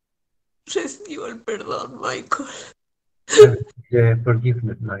 Recibo el perdón, Michael.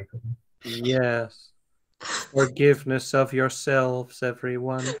 Forgiveness, Michael. Yes. Forgiveness of yourselves,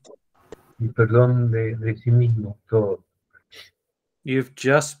 everyone. Y perdón de sí mismo, todo. You've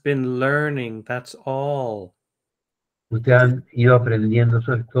just been learning, that's all. Ustedes han ido aprendiendo,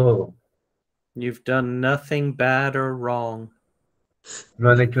 eso es todo. You've done nothing bad or wrong. No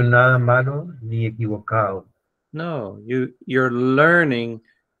han hecho nada malo ni equivocado. No, you're learning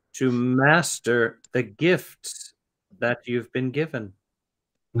to master the gifts that you've been given.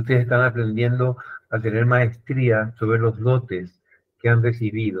 Ustedes están aprendiendo a tener maestría sobre los dotes que han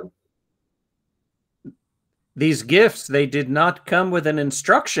recibido. These gifts, they did not come with an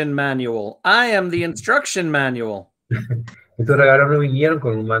instruction manual. I am the instruction manual. Estos regalos no vinieron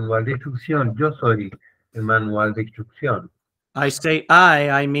con un manual de instrucción. Yo soy el manual de instrucción. I say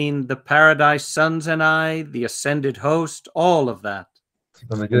I mean the Paradise Sons and I, the Ascended Host, all of that.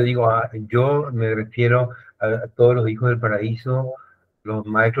 Cuando yo digo yo, me refiero a todos los hijos del paraíso, los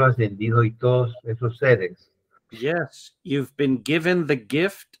maestros ascendidos y todos esos seres. Yes, you've been given the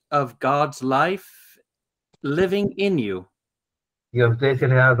gift of God's life living in you. Y a ustedes se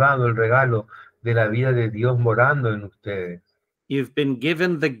les ha dado el regalo de la vida de Dios morando en ustedes. You've been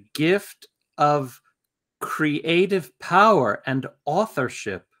given the gift of creative power and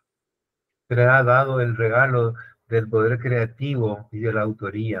authorship. Se les ha dado el regalo del poder creativo y de la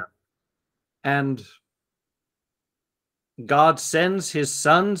autoría. And God sends his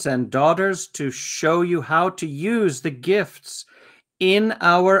sons and daughters to show you how to use the gifts in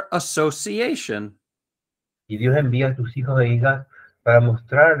our association. Y Dios envía a tus hijos e hijas para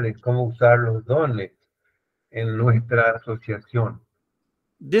mostrarles cómo usar los dones en nuestra asociación.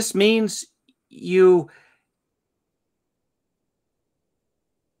 This means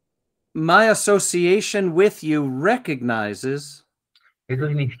my association with you recognizes Eso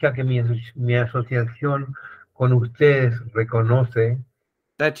significa que mi asociación con ustedes reconoce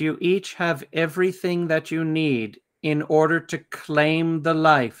that you each have everything that you need in order to claim the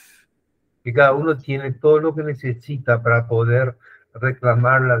life. que cada uno tiene todo lo que necesita para poder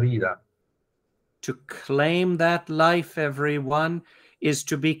reclamar la vida. To claim that life, everyone, is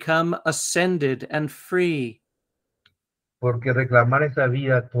to become ascended and free. Porque reclamar esa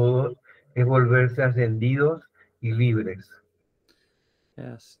vida todos es volverse ascendidos y libres.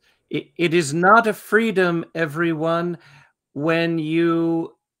 Yes. It is not a freedom, everyone, when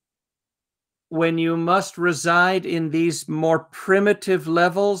you must reside in these more primitive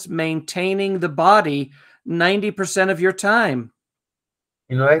levels, maintaining the body 90% of your time.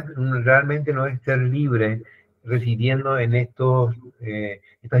 Y realmente no es ser libre residiendo en estas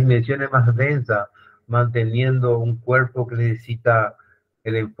dimensiones más densas, manteniendo un cuerpo que necesita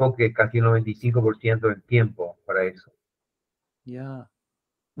el enfoque casi el 95% del tiempo para eso. Yeah.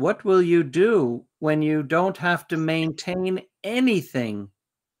 What will you do when you don't have to maintain anything?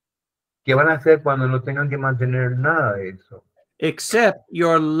 ¿Qué van a hacer cuando no tengan que mantener nada de eso? Except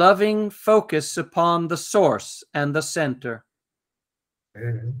your loving focus upon the source and the center.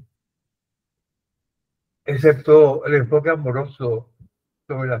 Excepto el enfoque amoroso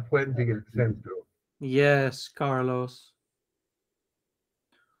sobre la fuente y el centro. Yes, Carlos.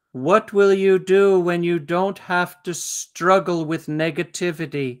 What will you do when you don't have to struggle with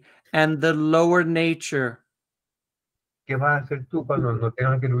negativity and the lower nature? ¿Qué vas a hacer tú cuando no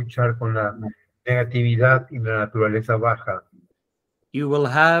tengas que luchar con la negatividad y la naturaleza baja? You will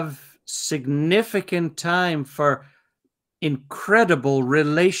have significant time for incredible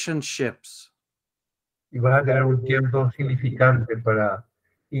relationships. Y vas a tener un tiempo significante para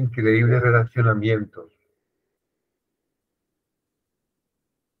increíbles relacionamientos.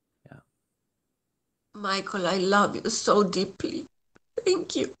 Michael, I love you so deeply.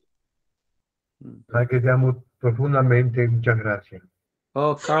 Thank you. Ay, que te amo profundamente. Muchas gracias.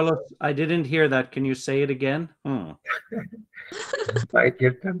 Oh, Carlos, I didn't hear that. Can you say it again? Ay,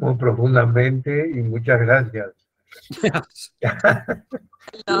 que te amo profundamente y muchas gracias. Yes. I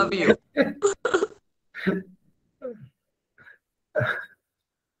love you.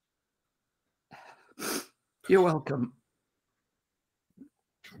 You're welcome.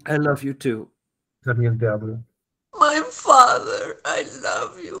 I love you too. También te amo. My father, I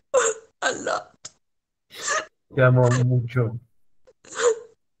love you a lot. Te amo mucho.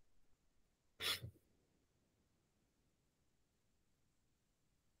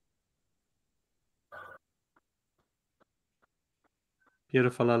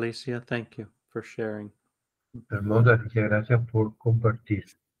 Beautiful, Alicia. Thank you for sharing. Hermosa, Alicia, gracias por compartir.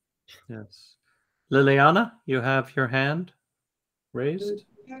 Yes. Liliana, you have your hand raised.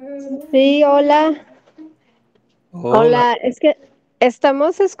 Sí, hola. Hola, es que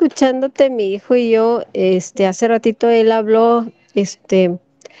estamos escuchándote mi hijo y yo, hace ratito él habló,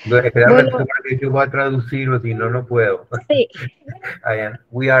 bueno, que yo voy a traducirlo, si no, no puedo. sí.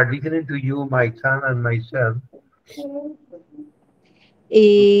 We are listening to you, my son and myself.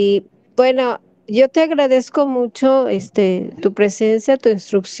 Y bueno, yo te agradezco mucho, tu presencia, tu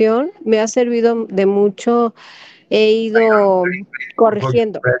instrucción, me ha servido de mucho, he ido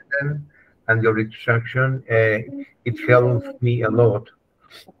corrigiendo. And your instruction, it helps me a lot.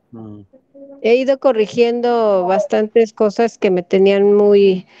 He ido corrigiendo bastantes cosas que me tenían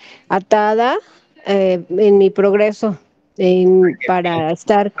muy atada en mi progreso para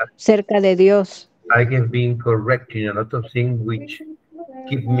estar cerca de Dios. I have been correcting a lot of things which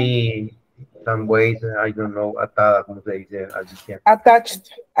keep me some ways, I don't know, atada, como se dice, Attached.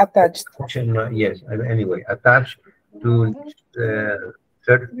 Yes, anyway, attached to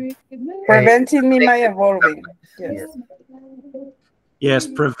certain... Preventing me my evolving. Yes. Yes,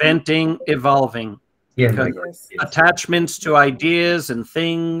 preventing evolving. Yes, Because attachments to ideas and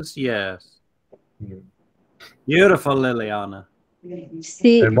things, yes. Beautiful, Liliana.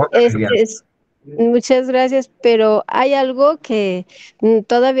 Sí, muchas gracias, pero hay algo que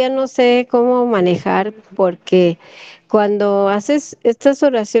todavía no sé cómo manejar, porque cuando haces estas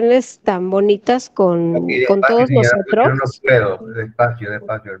oraciones tan bonitas con todos nosotros... Yo no puedo, despacio,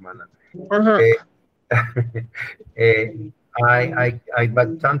 hermana. Ajá.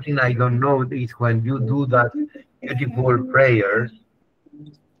 But something I don't know is when you do that beautiful prayers.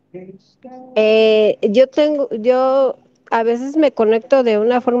 Yo a veces me conecto de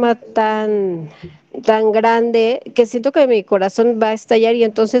una forma tan grande que siento que mi corazón va a estallar y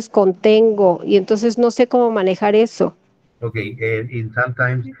entonces contengo y entonces no sé cómo manejar eso. Okay, and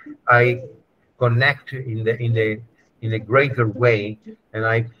sometimes I connect in a greater way, and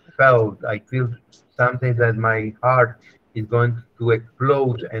I feel something that my heart is going to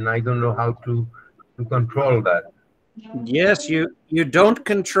explode, and I don't know how to control that. Yes, you don't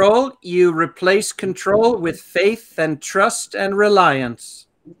control, you replace control with faith and trust and reliance.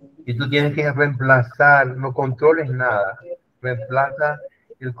 Y tú tienes que reemplazar, no controles nada, reemplaza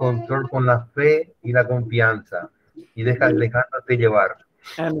el control con la fe y la confianza y dejándote llevar.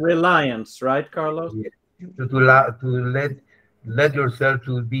 And reliance, right, Carlos? Yeah. To let yourself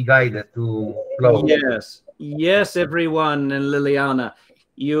to be guided, to flow. Yes, everyone, and Liliana,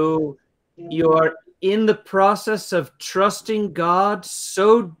 you are in the process of trusting God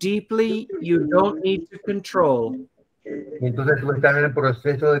so deeply you don't need to control. Entonces tú estás en el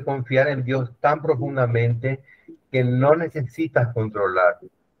proceso de confiar en Dios tan profundamente que no necesitas controlar.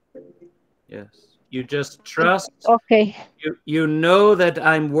 Yes, you just trust. Okay. You know that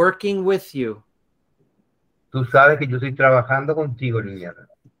I'm working with you. Tú sabes que yo estoy trabajando contigo, Liliana.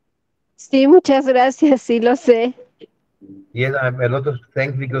 Sí, muchas gracias, sí lo sé. Yes, a lot of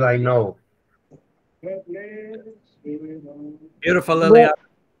thanks because I know. Beautiful, Liliana.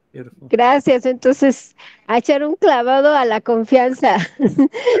 Beautiful. Gracias, entonces a echar un clavado a la confianza.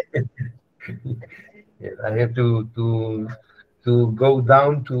 Yes, I have to go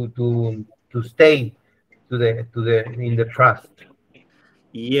down to stay in the trust.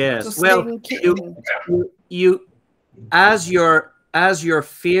 Yes. Well, you as your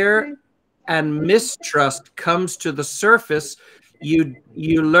fear and mistrust comes to the surface,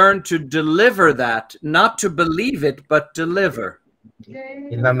 you learn to deliver that, not to believe it, but deliver.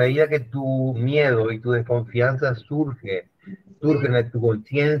 En la medida que tu miedo y tu desconfianza surgen en tu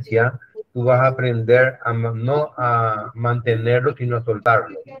conciencia, tú vas a aprender no a mantenerlos, sino a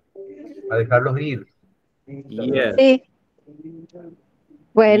soltarlos, a dejarlos ir. Yes. Sí.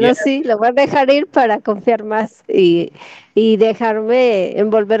 Bueno, Yes. sí, lo voy a dejar ir para confiar más y dejarme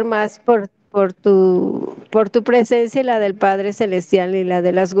envolver más por tu presencia y la del Padre Celestial y la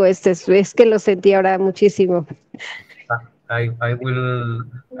de las huestes. Es que lo sentí ahora muchísimo. I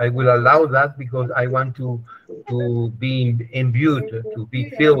will allow that because I want to be imbued, to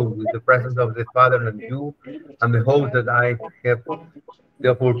be filled with the presence of the Father and you, and the hope that I have the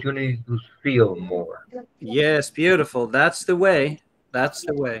opportunity to feel more. Yes, beautiful. That's the way. That's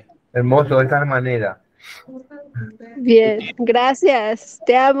the way. Hermoso, de esta manera. Bien, gracias.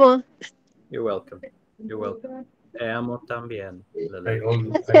 Te amo. You're welcome. You're welcome. Te amo también, I Lily.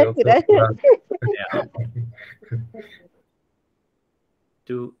 also Gracias.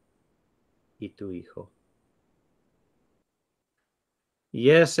 Tú y tu hijo.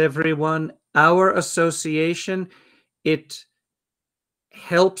 Yes, everyone, our association, it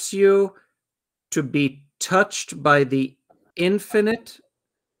helps you to be touched by the infinite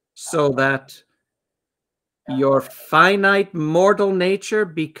so that your finite mortal nature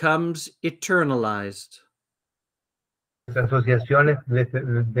becomes eternalized. Esta asociación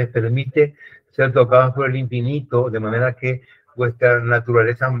les permite ser tocados por el infinito, de manera que vuestra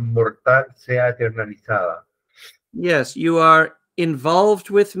naturaleza mortal sea eternalizada. Yes, you are involved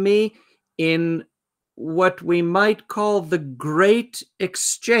with me in what we might call the great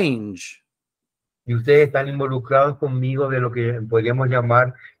exchange. Y ustedes están involucrados conmigo de lo que podríamos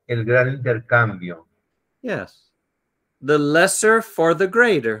llamar el gran intercambio. Yes, the lesser for the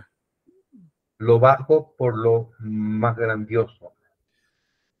greater. Lo bajo por lo más grandioso.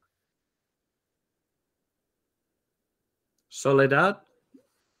 Soledad?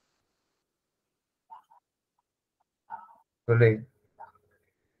 Soledad,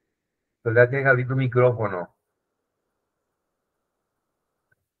 tienes que abrir tu micrófono.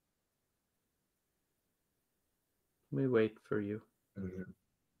 We wait for you.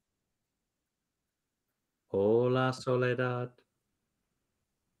 Hola, Soledad.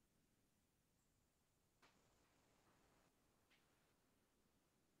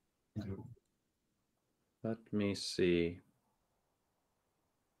 Let me see.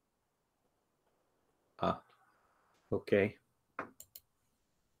 Okay.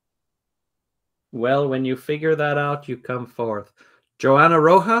 Well, when you figure that out, you come forth. Joanna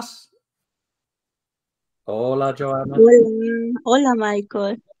Rojas? Hola, Joanna. Hola, hola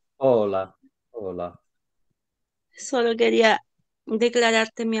Michael. Hola, hola. Solo quería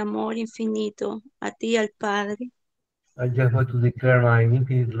declararte mi amor infinito a ti y al Padre. I just want to declare my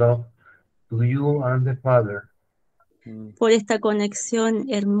infinite love to you and the Father. por esta conexión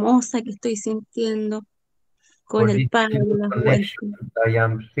hermosa que estoy sintiendo con el Padre de las vueltas. I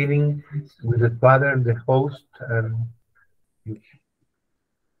am feeling with the Father, the host.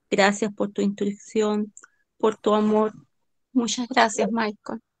 Gracias por tu instrucción, por tu amor. Muchas gracias,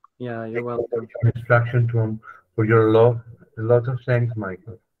 Michael. Yeah, you're welcome. For your instruction, for your love. A lot of thanks,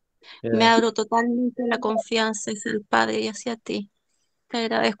 Michael. Me abro totalmente a la confianza hacia el Padre y hacia ti. Te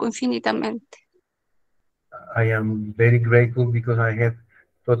agradezco infinitamente. I am very grateful because I have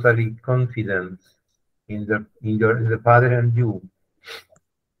totally confidence in the Father and you.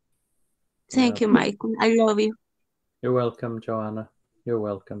 Thank you, Michael. I love you. You're welcome, Joanna. You're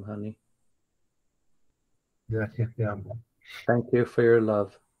welcome, honey. Gracias, te amo. Thank you for your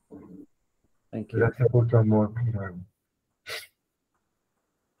love. Thank you. Gracias por tu amor.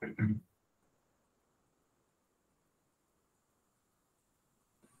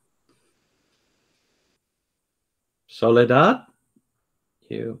 Soledad?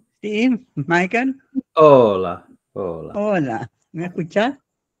 You. Sí, Michael. Hola, hola. Hola, ¿me escuchas?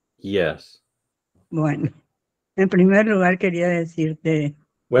 Yes. Bueno, en primer lugar quería decirte,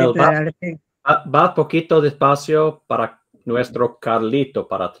 Well, declararte. va poquito despacio para nuestro Carlito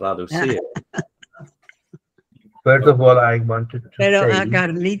para traducir. First of all, I wanted to Pero say. a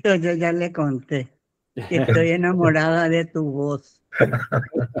Carlito yo ya le conté que estoy enamorada de tu voz. I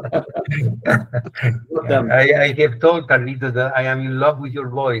have told Carlitos that I am in love with your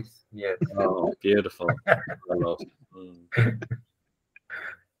voice. Yes. Oh, beautiful. No,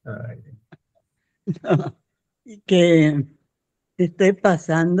 que estoy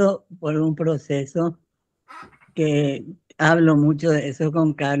pasando por un proceso que hablo mucho de eso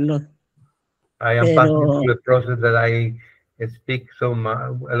con Carlos. I am passing through the process that I speak so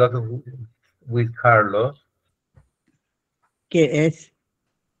much, a lot of with Carlos. Que es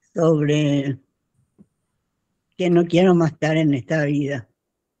sobre que no quiero más estar en esta vida.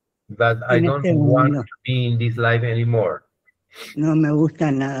 That I don't want to be in this life anymore. No me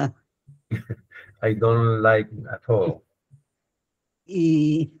gusta nada. I don't like at all.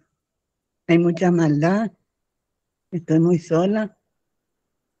 Y hay mucha maldad. Estoy muy sola.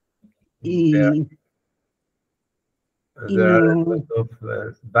 Y there are a lot of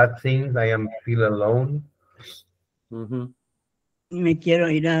bad things. I feel alone. Me quiero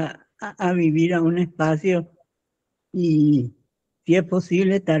ir a vivir a un espacio y si es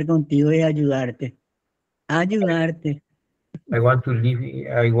posible estar contigo y ayudarte. Ayudarte. I want to live.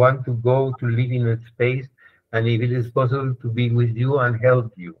 I want to go to live in a space, and if it is possible, to be with you and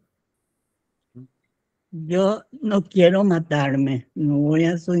help you. Yo no quiero matarme, no voy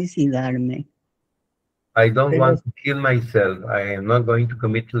a suicidarme. I don't want to kill myself. I am not going to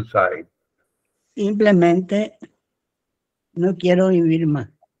commit suicide. Simplemente no quiero vivir más.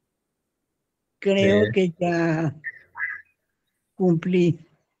 Creo que ya cumplí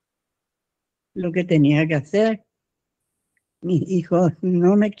lo que tenía que hacer. Mis hijos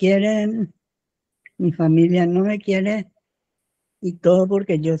no me quieren, mi familia no me quiere, y todo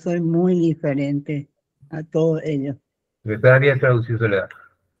porque yo soy muy diferente a todos ellos. Me gustaría traducir, Soledad.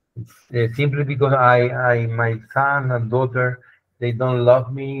 Simply because my son and daughter, they don't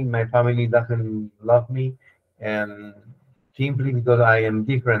love me, my family doesn't love me, and simply because I am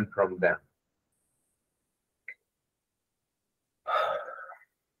different from them.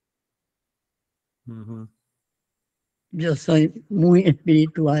 Yo soy muy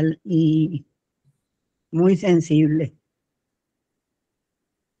espiritual y muy sensible.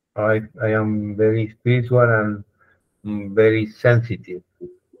 I am very spiritual and very sensitive.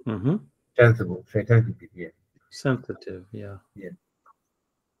 Sensitive, yeah. Sensitive, yeah. Yeah.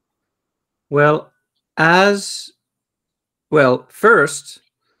 Well, first,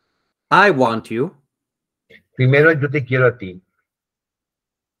 I want you. Primero, yo te quiero a ti.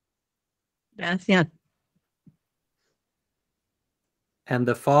 Gracias. And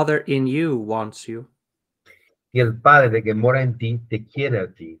the Father in you wants you. Y el Padre que mora en ti te quiere a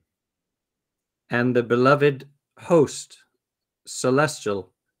ti. And the beloved host,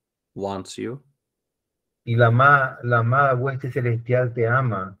 celestial, wants you. Y la amada hueste celestial te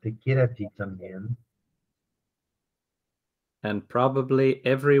ama, te quiere a ti también. And probably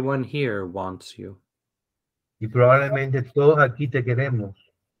everyone here wants you. Y probablemente todos aquí te queremos.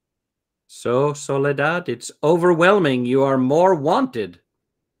 So, Soledad, it's overwhelming. You are more wanted.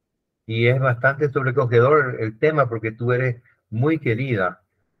 Y es bastante sobrecogedor el tema porque tú eres muy querida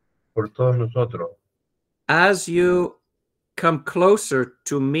por todos nosotros. As you come closer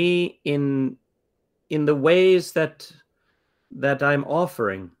to me in the ways that I'm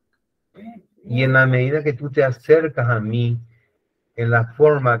offering. Y en la medida que tú te acercas a mí en la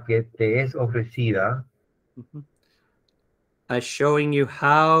forma que te es ofrecida, by showing you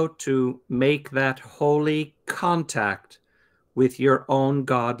how to make that holy contact with your own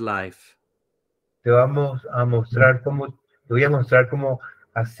God life. Te voy a mostrar cómo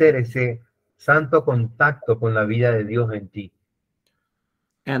hacer ese santo contacto con la vida de Dios en ti.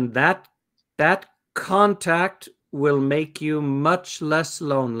 And that contact will make you much less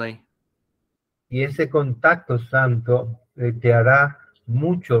lonely. Y ese contacto santo te hará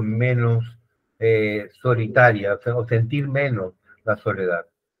mucho menos solitaria, o sentir menos la soledad.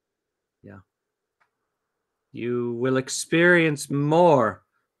 Yeah. You will experience more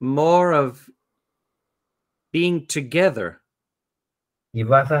of being together. Y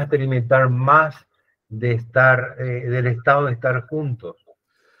vas a experimentar más de estar, del estado de estar juntos.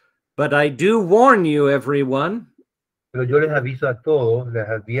 But I do warn you, everyone. Pero yo les aviso a todos, les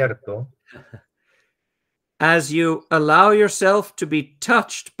advierto. As you allow yourself to be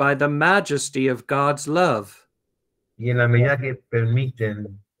touched by the majesty of God's love. Y en la medida que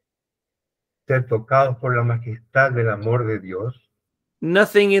permiten ser tocados por la majestad del amor de Dios,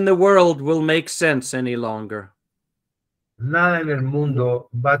 nothing in the world will make sense any longer. Nada en el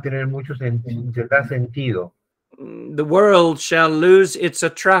mundo va a tener mucho sentido. The world shall lose its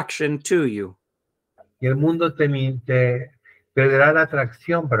attraction to you. Y el mundo te perderá la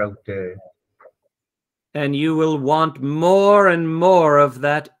atracción para ustedes. And you will want more and more of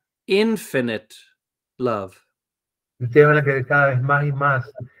that infinite love. Ustedes van a querer cada vez más y más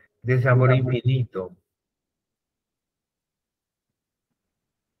de ese amor infinito.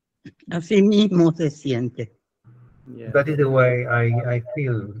 Así mismo se siente. Yeah. That is the way I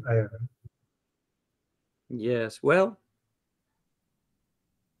feel. Yes, well,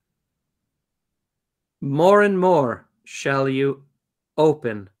 more and more shall you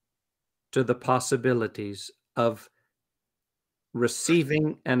open to the possibilities of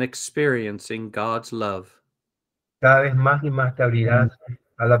receiving and experiencing God's love. Cada vez más y más te abrirás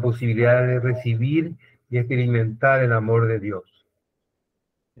a la posibilidad de recibir y experimentar el amor de Dios.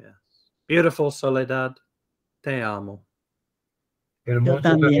 Yes. Beautiful Soledad, te amo. Hermoso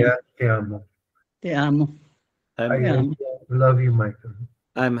Soledad, te amo. Te amo. I love you, Michael.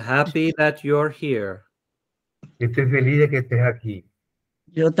 I'm happy that you're here. Estoy feliz de que estés aquí.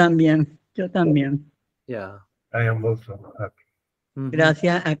 Yo también. Yeah. I am also happy.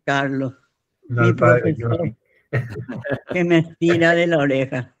 Gracias a Carlos, No, mi profesor, que me estira de la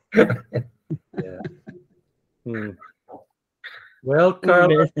oreja. Yeah. Well,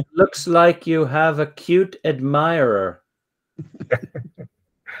 Carlos, looks like you have a cute admirer.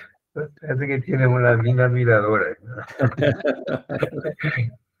 Parece que tienes una linda admiradora.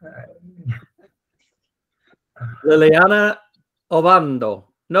 Liliana Obando.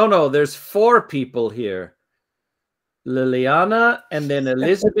 No, there's 4 people here. Liliana, and then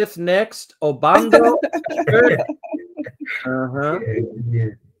Elizabeth next. Obando.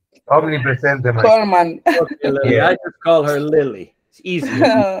 Omnipresente. Coleman. Okay, Lily. I just call her Lily. It's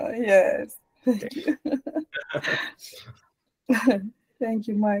easier. Yes. Thank you. Thank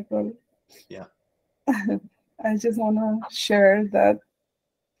you, Michael. Yeah. I just want to share that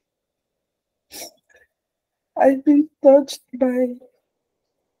I've been touched by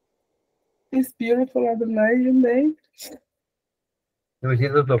this beautiful Adonai you made. Me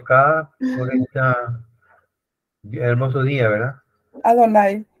siento tocada por este hermoso día, ¿verdad?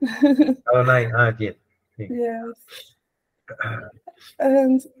 Adonai. Adonai, yes. Sí. Yes.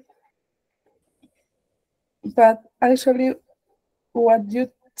 And but actually, what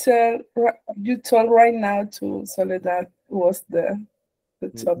you told right now to Soledad was the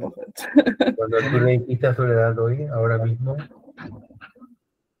top of it. Cuando tú le dijiste a Soledad hoy, ahora mismo.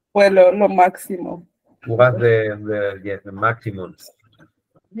 Fue lo máximo. Was the maximum.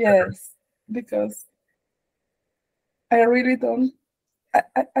 Yes, because I really don't.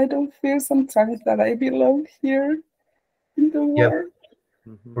 I don't feel sometimes that I belong here in the world.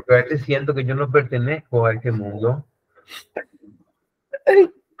 Porque a veces siento que yo no pertenezco a este mundo.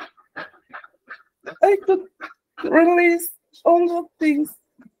 I could release all the things,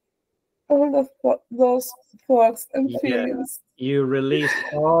 all of those thoughts and feelings. You release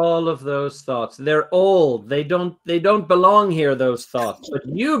all of those thoughts. They're old. They don't belong here, those thoughts, but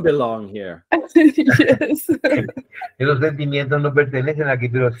you belong here. Yes. Esos sentimientos no pertenecen aquí,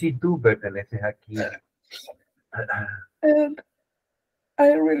 pero sí tú perteneces aquí. And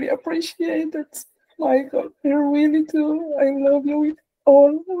I really appreciate it, Michael. I really do. I love you with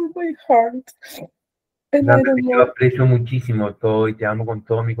all of my heart. And I don't know. Yo aprecio muchísimo todo y te amo con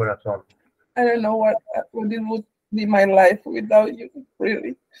todo mi corazón. I don't know what it would be my life without you,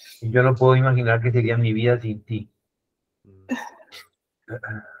 really. Yo no puedo imaginar que sería mi vida sin ti.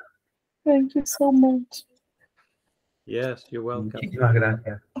 Thank you so much. Yes, you're welcome. Muchísimas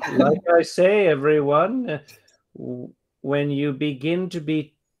gracias. Like I say, everyone, when you begin to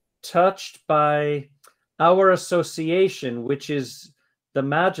be touched by our association, which is the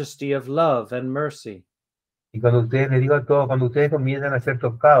majesty of love and mercy. Y cuando ustedes, les digo a todos, cuando ustedes comienzan a ser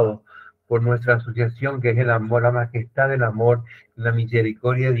tocados por nuestra asociación, que es el amor, la majestad del amor, la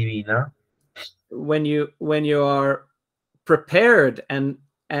misericordia divina, when you are prepared and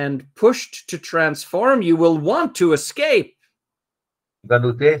pushed to transform, you will want to escape. cuando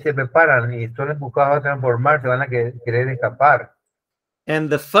ustedes se preparan y son empujados a transformarse, van a querer escapar. And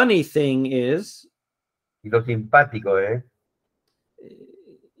the funny thing is, y lo simpático es,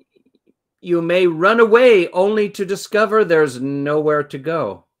 you may run away only to discover there's nowhere to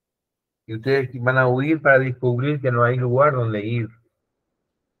go. Y ustedes van a huir para descubrir que no hay lugar donde ir.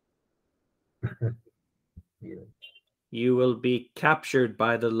 You will be captured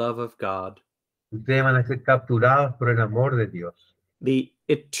by the love of God. Ustedes van a ser capturados por el amor de Dios. The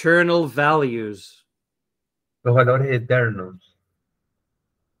eternal values. Los valores eternos.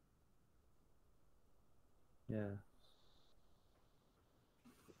 Yeah.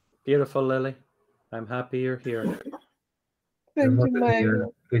 Beautiful, Lily. I'm happy you're here. Thank you,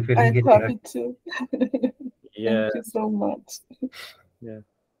 Michael. I'm happy too. Yeah. Thank you so much. Yeah.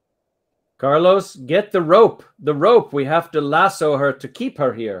 Carlos, get the rope. The rope. We have to lasso her to keep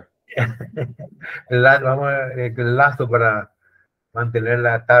her here. Vamos el lazo para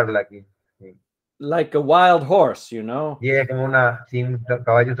mantenerla atarla aquí. Sí. Like a wild horse, you know. Yeah, como un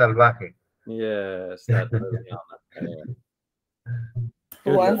caballo salvaje. Yes, that's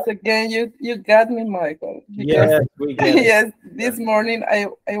Once again, you got me, Michael. Yes, we get it. Yes, this morning I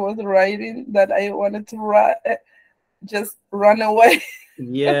was writing that I wanted to just run away.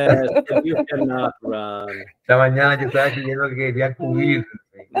 Yes, you cannot run. Esta mañana yo estaba diciendo que quería huir.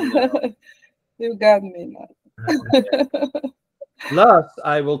 You got me now. Plus,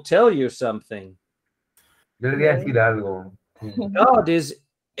 I will tell you something. Yo le voy a decir algo. God is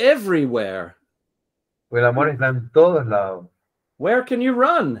everywhere. El amor está en todos lados. Where can you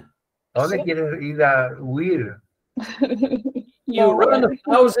run? ¿A dónde quieres ir a huir? You run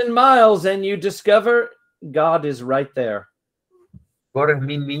 1,000 miles and you discover God is right there. Corres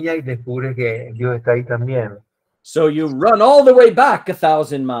 1000 millas y descubres que Dios está ahí también. So you run all the way back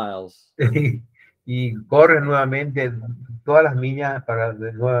 1,000 miles. Y corres nuevamente todas las millas para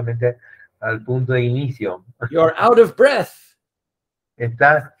nuevamente al punto de inicio. You're out of breath.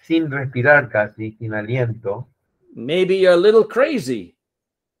 Estás sin respirar casi, sin aliento. Maybe you're a little crazy.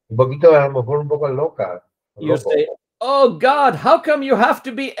 Un poquito, a lo mejor un poco loca. You say, oh God, how come you have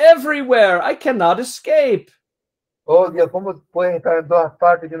to be everywhere? I cannot escape. Oh Dios, ¿cómo puedes estar en todas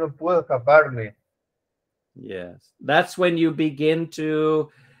partes? Yo no puedo escaparme. Yes, that's when you begin to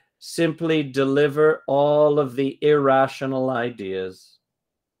simply deliver all of the irrational ideas.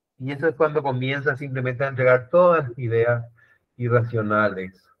 Y eso es cuando comienza simplemente a entregar todas las ideas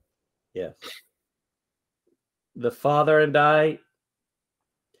irracionales. Yes. The Father and I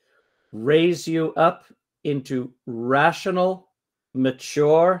raise you up into rational,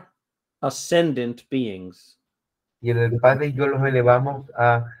 mature, ascendant beings. Y el Padre y yo los elevamos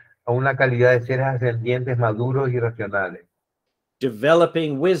a una calidad de seres ascendientes, maduros y racionales.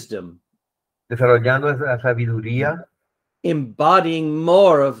 Developing wisdom. Desarrollando esa sabiduría. Embodying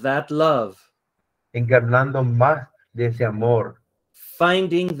more of that love. Encarnando más de ese amor.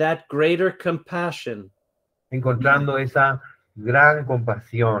 Finding that greater compassion. Encontrando esa gran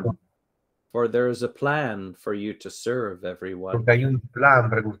compasión. For there is a plan for you to serve everyone. Porque hay un plan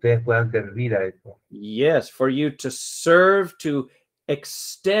para que ustedes puedan servir a eso. Yes, for you to serve, to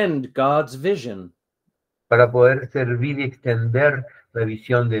extend God's vision. Para poder servir y extender la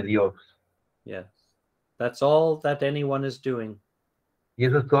visión de Dios. Yes, that's all that anyone is doing. Y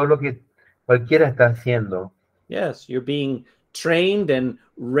eso es todo lo que cualquiera está haciendo. Yes, you're being trained and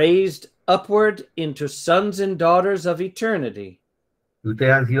raised upward into sons and daughters of eternity.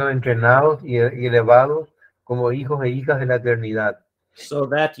 Ustedes han sido entrenados y elevados como hijos e hijas de la eternidad. So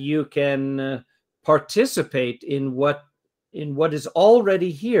that you can participate in what is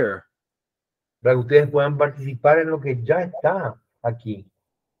already here. Para que ustedes puedan participar en lo que ya está aquí.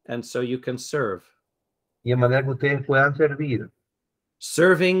 And so you can serve. Y de manera que ustedes puedan servir.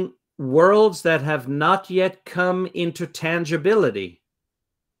 Serving worlds that have not yet come into tangibility.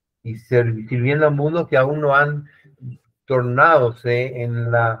 Y sirviendo a mundos que aún no han tornadose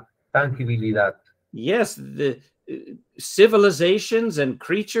en la tangibilidad. Yes, the civilizations and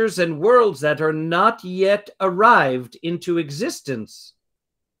creatures and worlds that are not yet arrived into existence.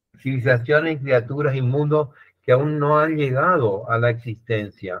 Civilizaciones, criaturas y mundos que aún no han llegado a la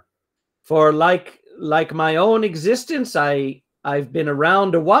existencia. For like like my own existence, I've been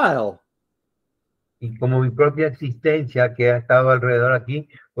around a while. Y como mi propia existencia, que ha estado alrededor aquí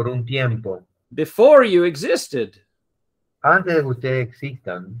por un tiempo. Before you existed. Antes de que ustedes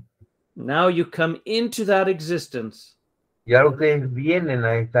existan. Now you come into that existence. Y ahora ustedes vienen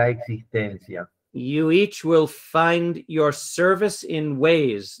a esta existencia. You each will find your service in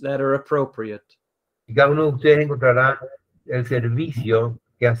ways that are appropriate. Y cada uno de ustedes encontrará el servicio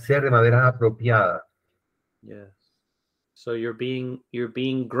que hacer de maneras apropiadas. Yes. So you're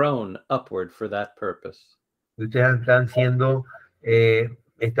being grown upward for that purpose. Ustedes están siendo,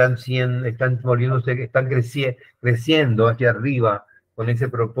 están volviéndose, están creciendo hacia arriba con ese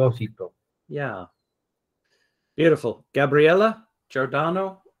propósito. Yeah. Beautiful. Gabriela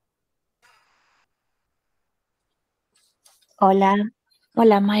Giordano. Hola,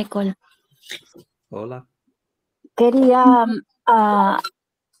 hola Michael. Hola. Quería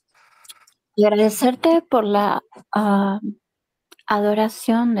agradecerte por la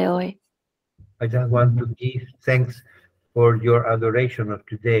adoración de hoy. I just want to give thanks for your adoration of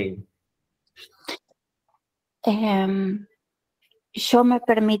today. Yo me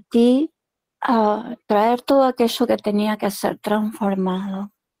permití traer todo aquello que tenía que ser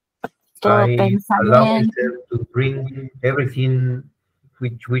transformado. Todo I pensamiento. allow myself to bring everything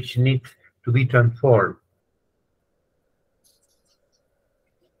which needs to be transformed.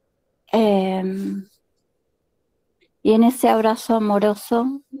 Y en ese abrazo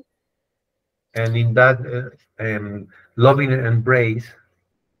amoroso, And in that loving embrace,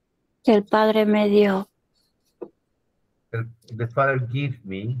 que el Padre me dio, the Father gave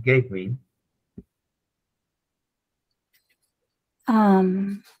me,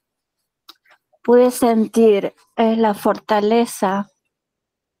 pude sentir la fortaleza,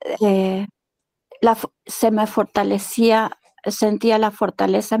 se me fortalecía, sentía la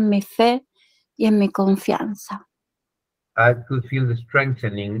fortaleza en mi fe y en mi confianza. I could feel the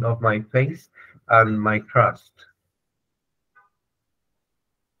strengthening of my faith and my trust.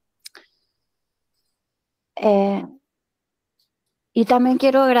 Y también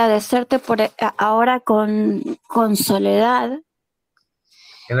quiero agradecerte por ahora con Soledad.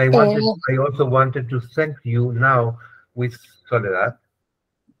 And I also wanted to thank you now with Soledad.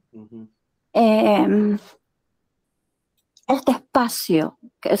 Este espacio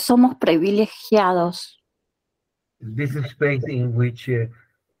que somos privilegiados. This is space in which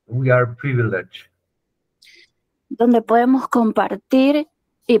we are privileged. Donde podemos compartir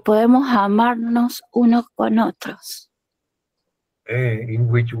y podemos amarnos unos con otros. In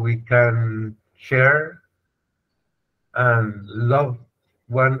which we can share and love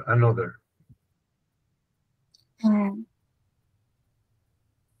one another.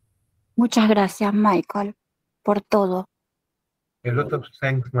 Muchas gracias, Michael, por todo. A lot of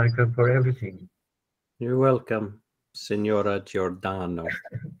thanks, Michael, for everything. You're welcome, Señora Giordano.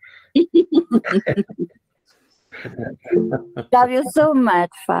 Love you so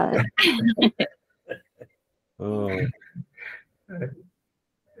much, Father. Oh.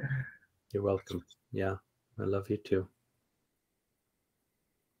 You're welcome. Yeah, I love you too.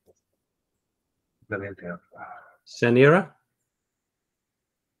 Senira?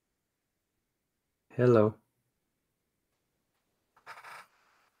 Hello.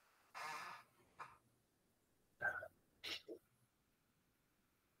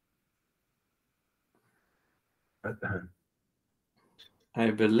 I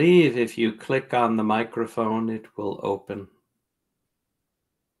believe if you click on the microphone, it will open.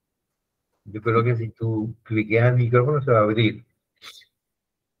 Yo creo que si tú cliques al micrófono se va a abrir.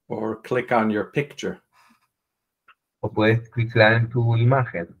 Or click on your picture. O puedes clicar en tu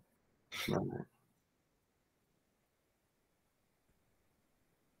imagen. Right.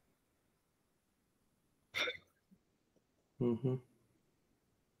 Mm-hmm.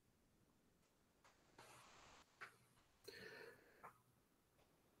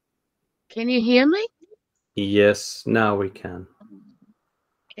 Can you hear me? Yes, now we can.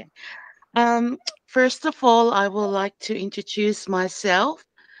 Okay. First of all, I would like to introduce myself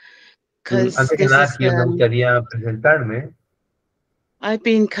because Antes que nada, me gustaría presentarme. I've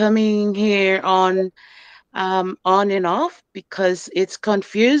been coming here on and off because it's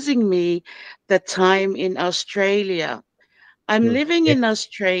confusing me the time in Australia. I'm living in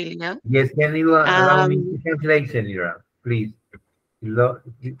Australia. Yes, can you allow me to translate, Senira, please?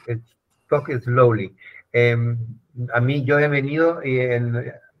 Talk slowly. A mí yo he venido y he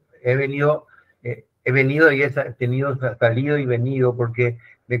tenido salido y venido porque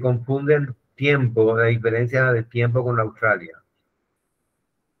me confunden tiempo, la diferencia de tiempo con Australia.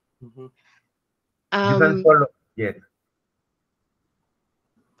 You can follow, yes.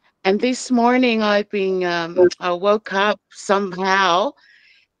 And this morning I woke up somehow.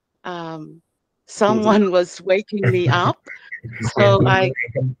 Someone was waking me up. So I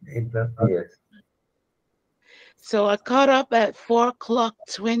got up at 4:00,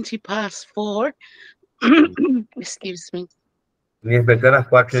 20 past 4. Excuse me. Me desperté a las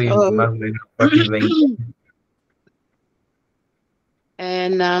 4 y más o menos 4:20.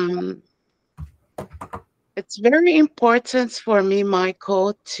 And it's very important for me,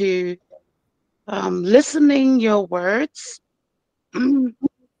 Michael, to listening your words.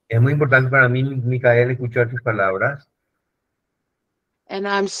 Es muy importante para mí, Micael, escuchar tus palabras. And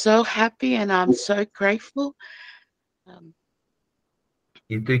I'm so happy and I'm so grateful.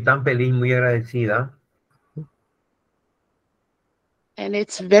 Y estoy tan feliz, muy agradecida. And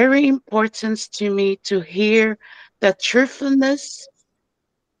it's very important to me to hear the truthfulness.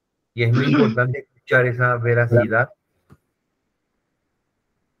 Y es muy importante escuchar esa veracidad.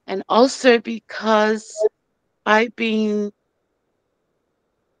 And also because I've been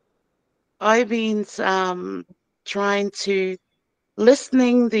trying to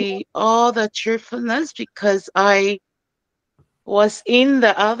listening all the truthfulness because I was in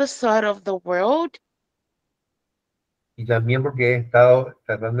the other side of the world. Y también porque he estado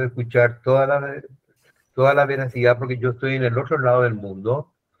tratando de escuchar toda la veracidad porque yo estoy en el otro lado del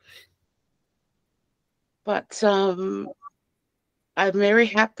mundo. But I'm very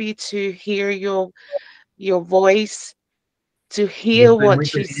happy to hear your voice, to hear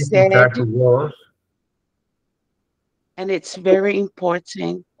what you said. And it's very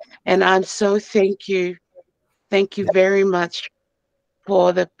important. And I'm so thank you very much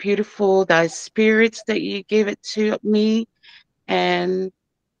for the beautiful spirits that you give it to me, and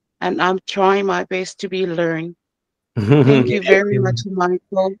I'm trying my best to be learned. Thank you very much,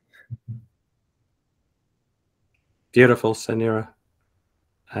 Michael. Beautiful, Senora.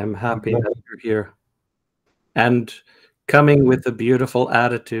 I'm happy that you're here and coming with a beautiful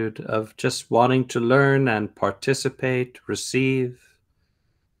attitude of just wanting to learn and participate, receive.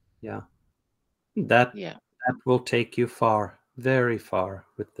 Yeah. That will take you far, very far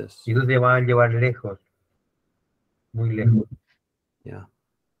with this. Y eso te va a llevar lejos, muy lejos. Yeah.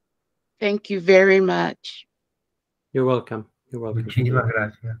 Thank you very much. You're welcome. You're welcome. Muchísimas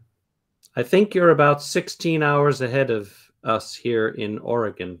gracias. I think you're about 16 hours ahead of us here in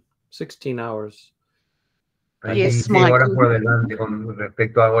Oregon. 16 hours. Yes, 16 horas por delante con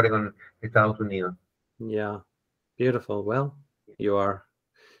respecto a Oregon, Estados Unidos. Yeah. Beautiful. Well,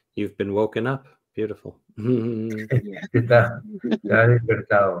 you've been woken up. Beautiful. Está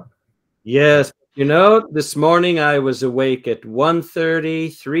despertado. Yes. You know, this morning I was awake at 1:30,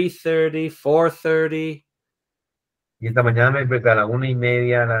 3:30, 4:30. Y esta mañana me desperté a las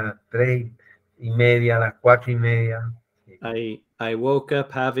 1:30, a las 3:30, a las 4:30. I woke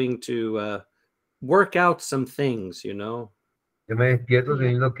up having to work out some things, you know. Yo me despierto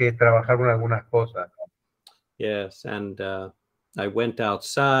teniendo que trabajar con algunas cosas. Yes, and I went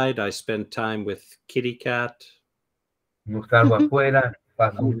outside. I spent time with Kitty Cat. No salgo afuera,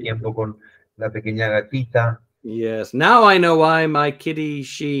 paso un tiempo con la pequeña gatita. Yes, now I know why my kitty,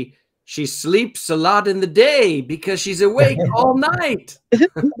 she sleeps a lot in the day because she's awake all night.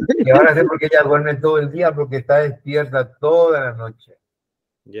 Y ahora sé por qué ella duerme todo el día, porque está despierta toda la noche.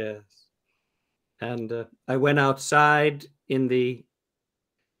 Yes. And I went outside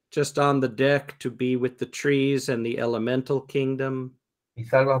just on the deck to be with the trees and the elemental kingdom. Y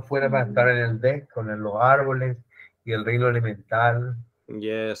salgo afuera para estar en el deck con los árboles y el reino elemental.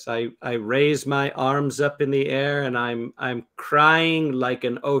 Yes, I raise my arms up in the air and I'm crying like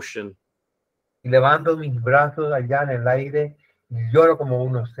an ocean. Y levanto mis brazos allá en el aire y lloro como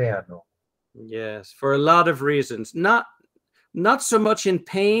un océano. Yes, for a lot of reasons. Not so much in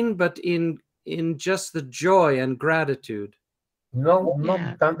pain, but in just the joy and gratitude. No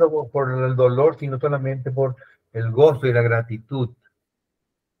tanto por el dolor, sino solamente por el gozo y la gratitud.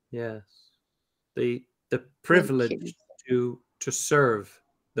 Yes, the privilege to serve,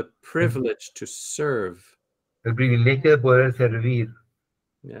 the privilege to serve. El privilegio de poder servir.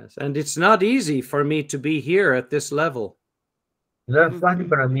 Yes, and it's not easy for me to be here at this level. No es fácil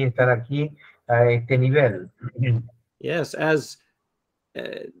para mí estar aquí a este nivel. Yes, as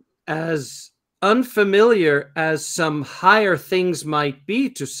unfamiliar as some higher things might be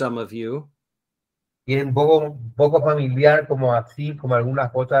to some of you. Y es un poco familiar como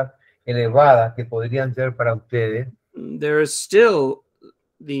algunas cosas elevadas que podrían ser para ustedes. There is still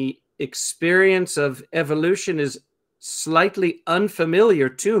the experience of evolution is slightly unfamiliar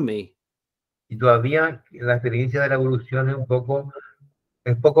to me. Y todavía la experiencia de la evolución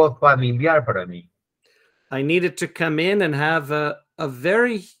es poco familiar para mí. I needed to come in and have a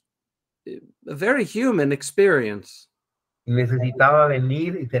very a very human experience. Necesitaba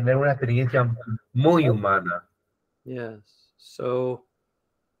venir y tener una experiencia muy humana. Yes. So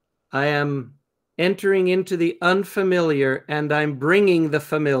I am entering into the unfamiliar and I'm bringing the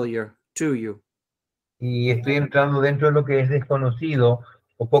familiar to you. Y estoy entrando dentro de lo que es desconocido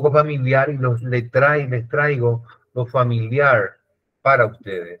o poco familiar y les traigo lo familiar para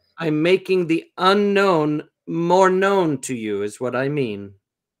ustedes. I'm making the unknown more known to you, is what I mean.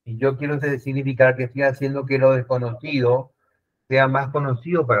 Y yo quiero significar que estoy haciendo que lo desconocido sea más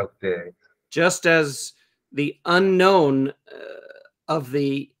conocido para ustedes. Just as the unknown of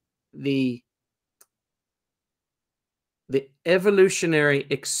the evolutionary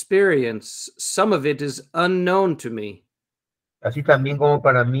experience, some of it is unknown to me. Así también como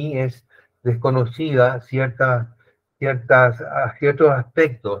para mí es desconocida ciertos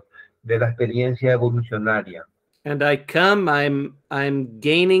aspectos de la experiencia evolucionaria. And I come, I'm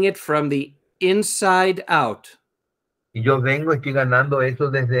gaining it from the inside out. Y yo vengo, estoy ganando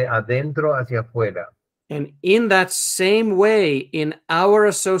eso desde adentro hacia afuera. And in that same way, in our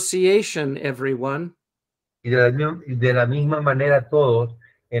association, everyone, Y de la misma manera todos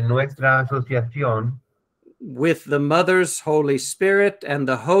en nuestra asociación, with the Mother's Holy Spirit and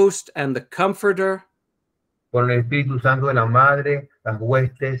the host and the comforter, con el Espíritu Santo de la Madre, las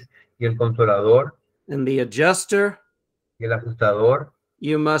huestes y el Consolador, and the adjuster, y el ajustador,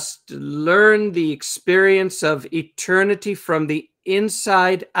 you must learn the experience of eternity from the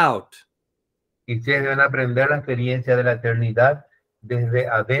inside out. y ustedes deben aprender la experiencia de la eternidad desde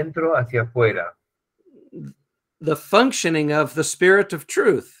adentro hacia afuera. The functioning of the Spirit of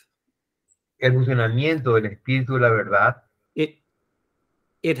Truth. El funcionamiento del Espíritu de la Verdad.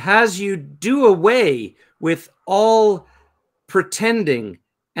 It has you do away with all pretending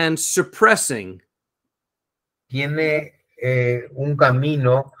and suppressing. Tiene un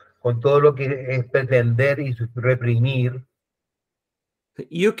camino con todo lo que es pretender y reprimir.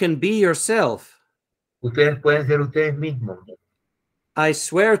 You can be yourself. Ustedes pueden ser ustedes mismos. I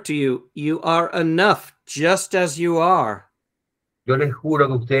swear to you, you are enough just as you are. Yo les juro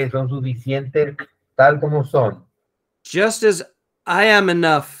que ustedes son suficientes tal como son. Just as I am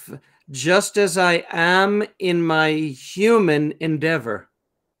enough, just as I am in my human endeavor.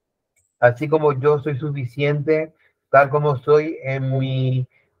 Así como yo soy suficiente tal como soy en mi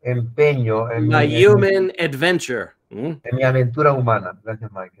empeño, en my human adventure. En mi aventura humana. Gracias,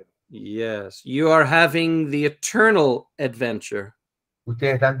 Michael. Yes, you are having the eternal adventure.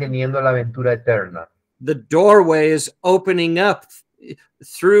 Ustedes están teniendo la aventura eterna. The doorway is opening up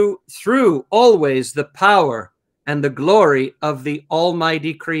through always the power and the glory of the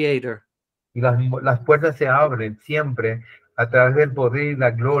Almighty Creator. Y las puertas se abren siempre a través del poder y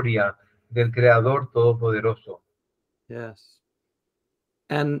la gloria del Creador Todopoderoso. Yes.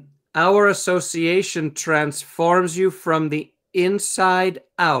 And our association transforms you from the inside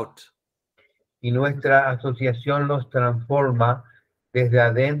out. Y nuestra asociación los transforma desde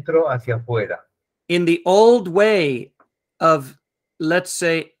adentro hacia afuera. In the old way of, let's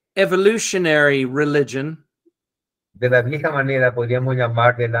say, evolutionary religion, de la vieja manera, podríamos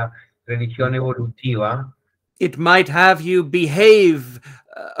llamar de la religión evolutiva, it might have you behave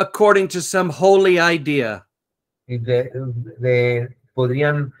according to some holy idea.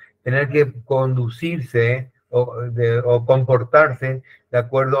 Podrían tener que conducirse o comportarse de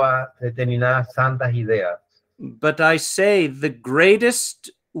acuerdo a determinadas santas ideas. But I say the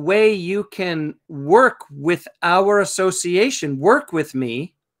greatest way you can work with our association, work with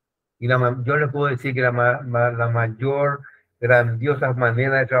me, y yo le puedo decir que la mayor grandiosa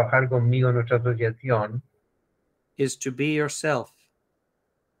manera de trabajar conmigo en nuestra asociación is to be yourself.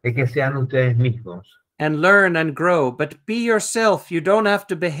 Es que sean ustedes mismos. And learn and grow, but be yourself. You don't have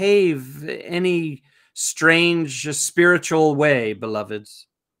to behave any strange spiritual way, beloveds.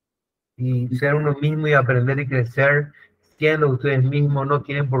 Y ser uno mismo y aprender y crecer siendo ustedes mismos, no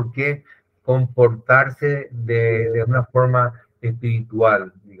tienen por qué comportarse de una forma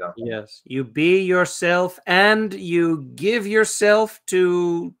espiritual, digamos. Yes, you be yourself and you give yourself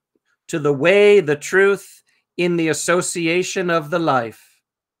to the way, the truth, in the association of the life.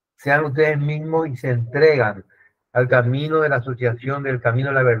 Sean ustedes mismos y se entregan al camino de la asociación, del camino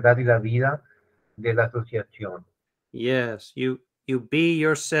de la verdad y la vida de la asociación. Yes, you be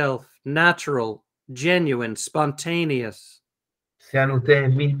yourself, natural, genuine, spontaneous. Sean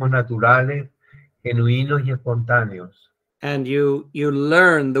ustedes mismos naturales, genuinos y espontáneos. And you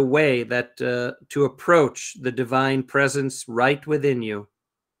learn the way that to approach the divine presence right within you.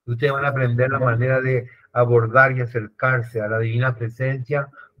 Ustedes van a aprender la manera de abordar y acercarse a la divina presencia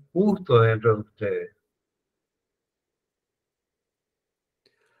justo dentro de ustedes.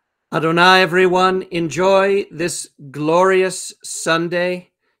 Adonai, everyone, enjoy this glorious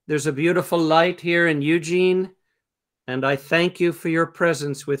Sunday. There's a beautiful light here in Eugene, and I thank you for your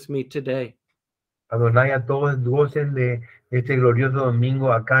presence with me today. Adonai, a todos gocen de este glorioso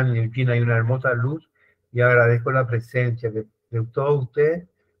domingo. Acá en Eugene hay una hermosa luz y agradezco la presencia de todos ustedes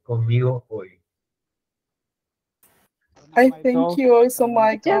conmigo hoy. I thank you also,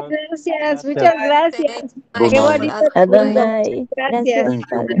 Michael. Muchas gracias. Qué bonito. Adonai, Gracias. gracias,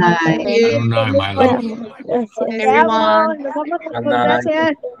 Padre. Adonai, my love. Gracias. Te amo. Nos vamos a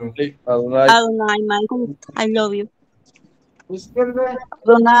gracias. Adonai, Michael, I love you.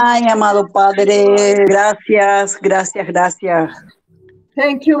 Adonai, amado Padre, gracias, gracias, gracias.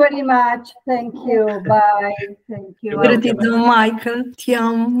 Thank you very much. Thank you. Bye. Thank you. Gratidão, Michael. Te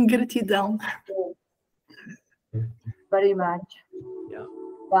amo. Gratidão. Very much. Yeah.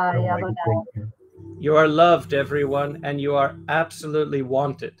 Bye, Adonai. You are loved, everyone, and you are absolutely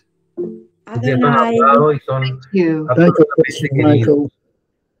wanted. Ustedes son amados y son absolutamente queridos.